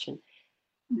that question.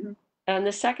 Mm-hmm. And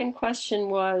the second question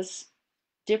was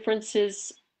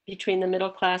differences between the middle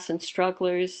class and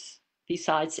strugglers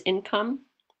besides income.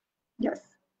 Yes.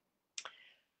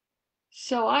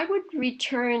 So I would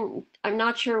return, I'm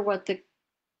not sure what the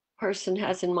person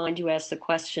has in mind who asked the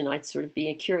question. I'd sort of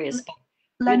be curious.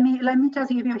 Let me just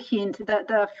give you a hint.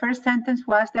 The first sentence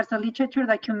was, there's a literature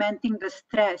documenting the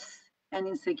stress and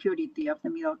insecurity of the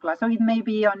middle class. So it may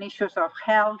be on issues of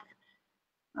health.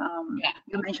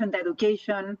 You mentioned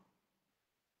education.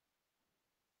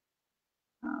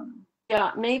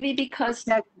 Yeah, maybe because,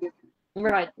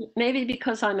 right, maybe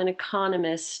because I'm an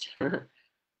economist,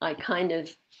 I kind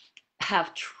of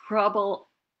have trouble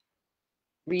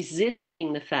resisting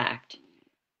the fact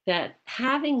that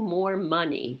having more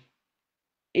money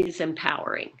is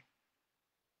empowering.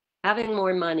 Having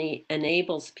more money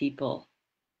enables people,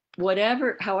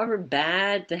 however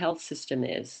bad the health system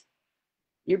is,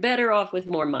 you're better off with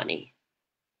more money.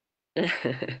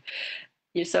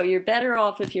 So you're better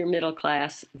off if you're middle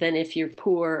class than if you're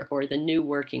poor or the new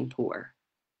working poor.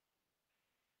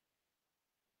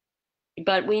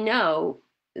 But we know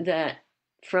that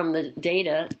from the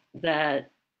data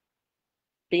that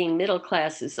being middle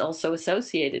class is also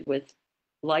associated with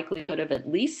likelihood of at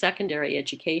least secondary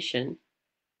education.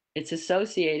 It's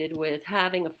associated with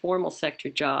having a formal sector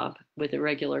job with a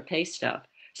regular pay stub.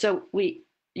 So the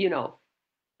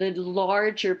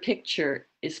larger picture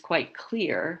is quite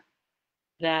clear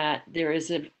that there is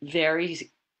a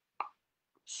very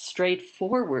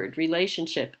straightforward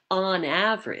relationship on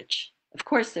average. Of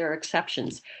course, there are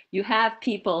exceptions. You have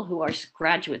people who are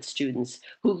graduate students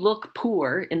who look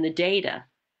poor in the data,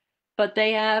 but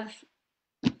they have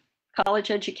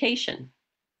college education.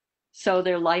 So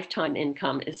their lifetime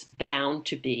income is bound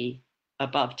to be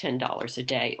above $10 a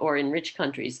day, or in rich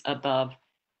countries, above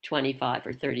 $25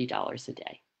 or $30 a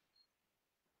day.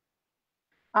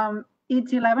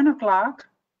 It's 11 o'clock.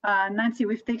 Nancy,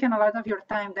 we've taken a lot of your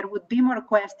time. There would be more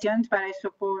questions, but I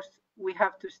suppose we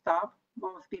have to stop,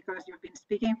 both because you've been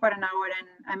speaking for an hour,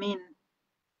 and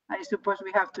I suppose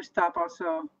we have to stop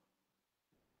also.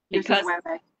 Because,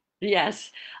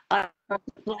 yes,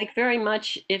 like very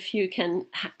much if you can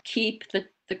keep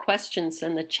the questions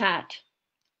in the chat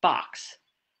box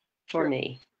for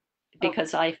me,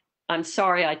 because I'm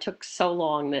sorry I took so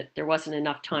long that there wasn't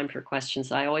enough time for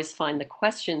questions. I always find the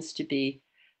questions to be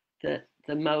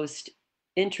the most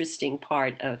interesting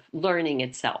part of learning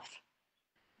itself.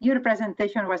 Your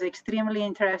presentation was extremely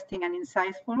interesting and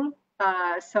insightful.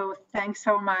 So thanks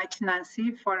so much,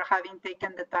 Nancy, for having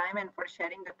taken the time and for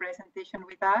sharing the presentation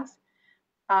with us.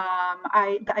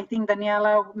 I think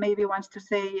Daniela maybe wants to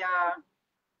say,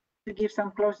 to give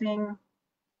some closing.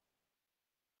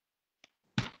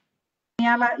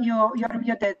 Daniela, you're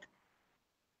muted.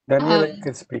 Daniela, you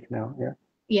can speak now, yeah.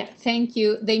 Yeah, thank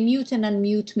you. They mute and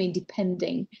unmute me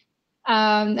depending.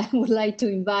 I would like to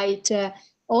invite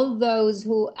all those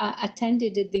who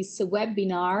attended this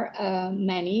webinar,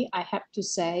 many, I have to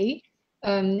say,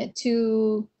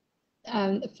 to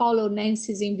follow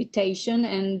Nancy's invitation,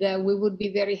 and we would be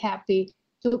very happy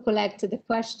to collect the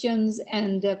questions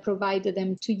and provide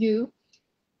them to you.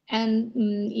 And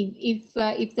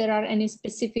if there are any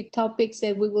specific topics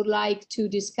that we would like to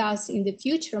discuss in the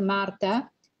future, Marta,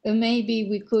 maybe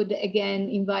we could again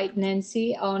invite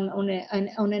Nancy on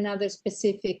another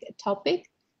specific topic.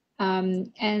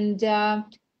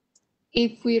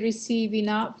 If we receive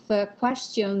enough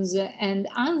questions and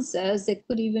answers, that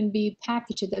could even be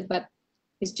packaged, but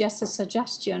it's just a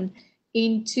suggestion,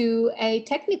 into a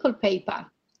technical paper,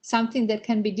 something that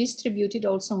can be distributed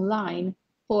also online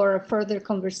for further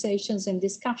conversations and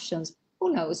discussions.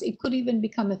 Who knows, it could even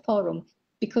become a forum.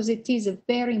 because it is a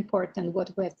very important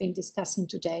what we have been discussing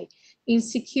today.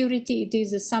 Insecurity, it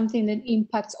is something that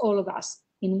impacts all of us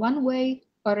in one way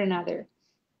or another.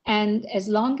 And as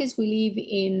long as we live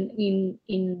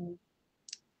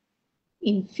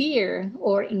in fear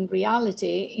or in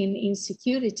reality, in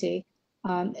insecurity,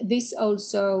 this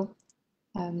also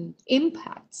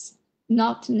impacts,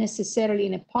 not necessarily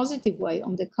in a positive way,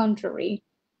 on the contrary,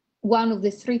 one of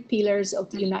the three pillars of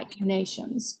the United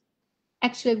Nations.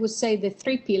 Actually, I would say the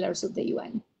three pillars of the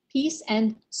UN: peace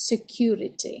and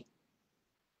security.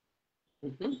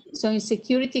 So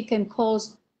insecurity can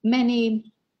cause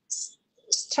many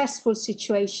stressful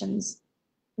situations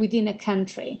within a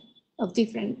country of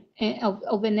different,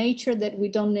 of a nature that we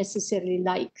don't necessarily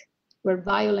like, where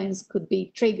violence could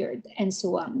be triggered and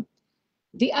so on.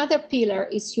 The other pillar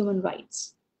is human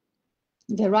rights,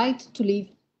 the right to live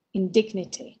in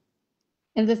dignity.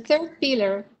 And the third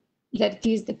pillar, that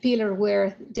is the pillar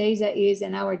where DESA is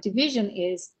and our division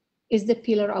is the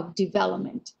pillar of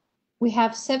development. We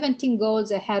have 17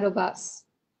 goals ahead of us,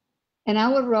 and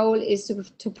our role is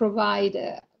to provide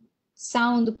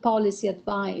sound policy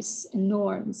advice and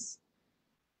norms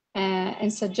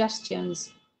and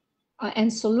suggestions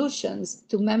and solutions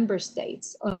to member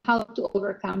states on how to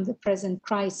overcome the present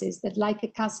crisis that, like a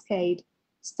cascade,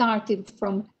 started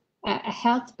from a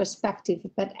health perspective,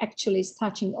 but actually is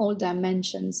touching all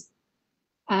dimensions.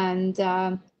 And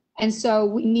so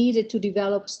we needed to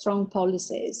develop strong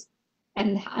policies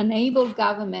and enable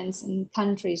governments and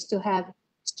countries to have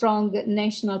strong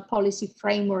national policy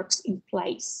frameworks in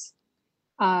place.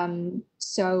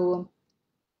 So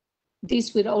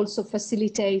this will also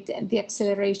facilitate the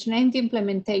acceleration and the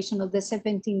implementation of the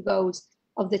 17 goals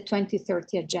of the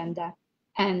 2030 agenda.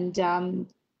 And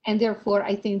therefore,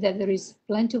 I think that there is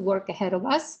plenty of work ahead of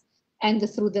us. And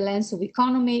through the lens of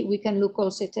economy, we can look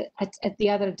also at the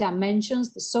other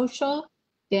dimensions: the social,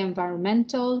 the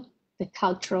environmental, the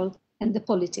cultural, and the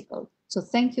political. So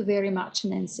thank you very much,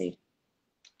 Nancy.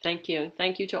 Thank you.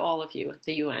 Thank you to all of you at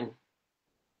the UN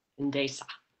and DESA.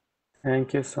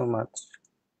 Thank you so much.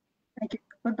 Thank you.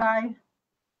 Goodbye.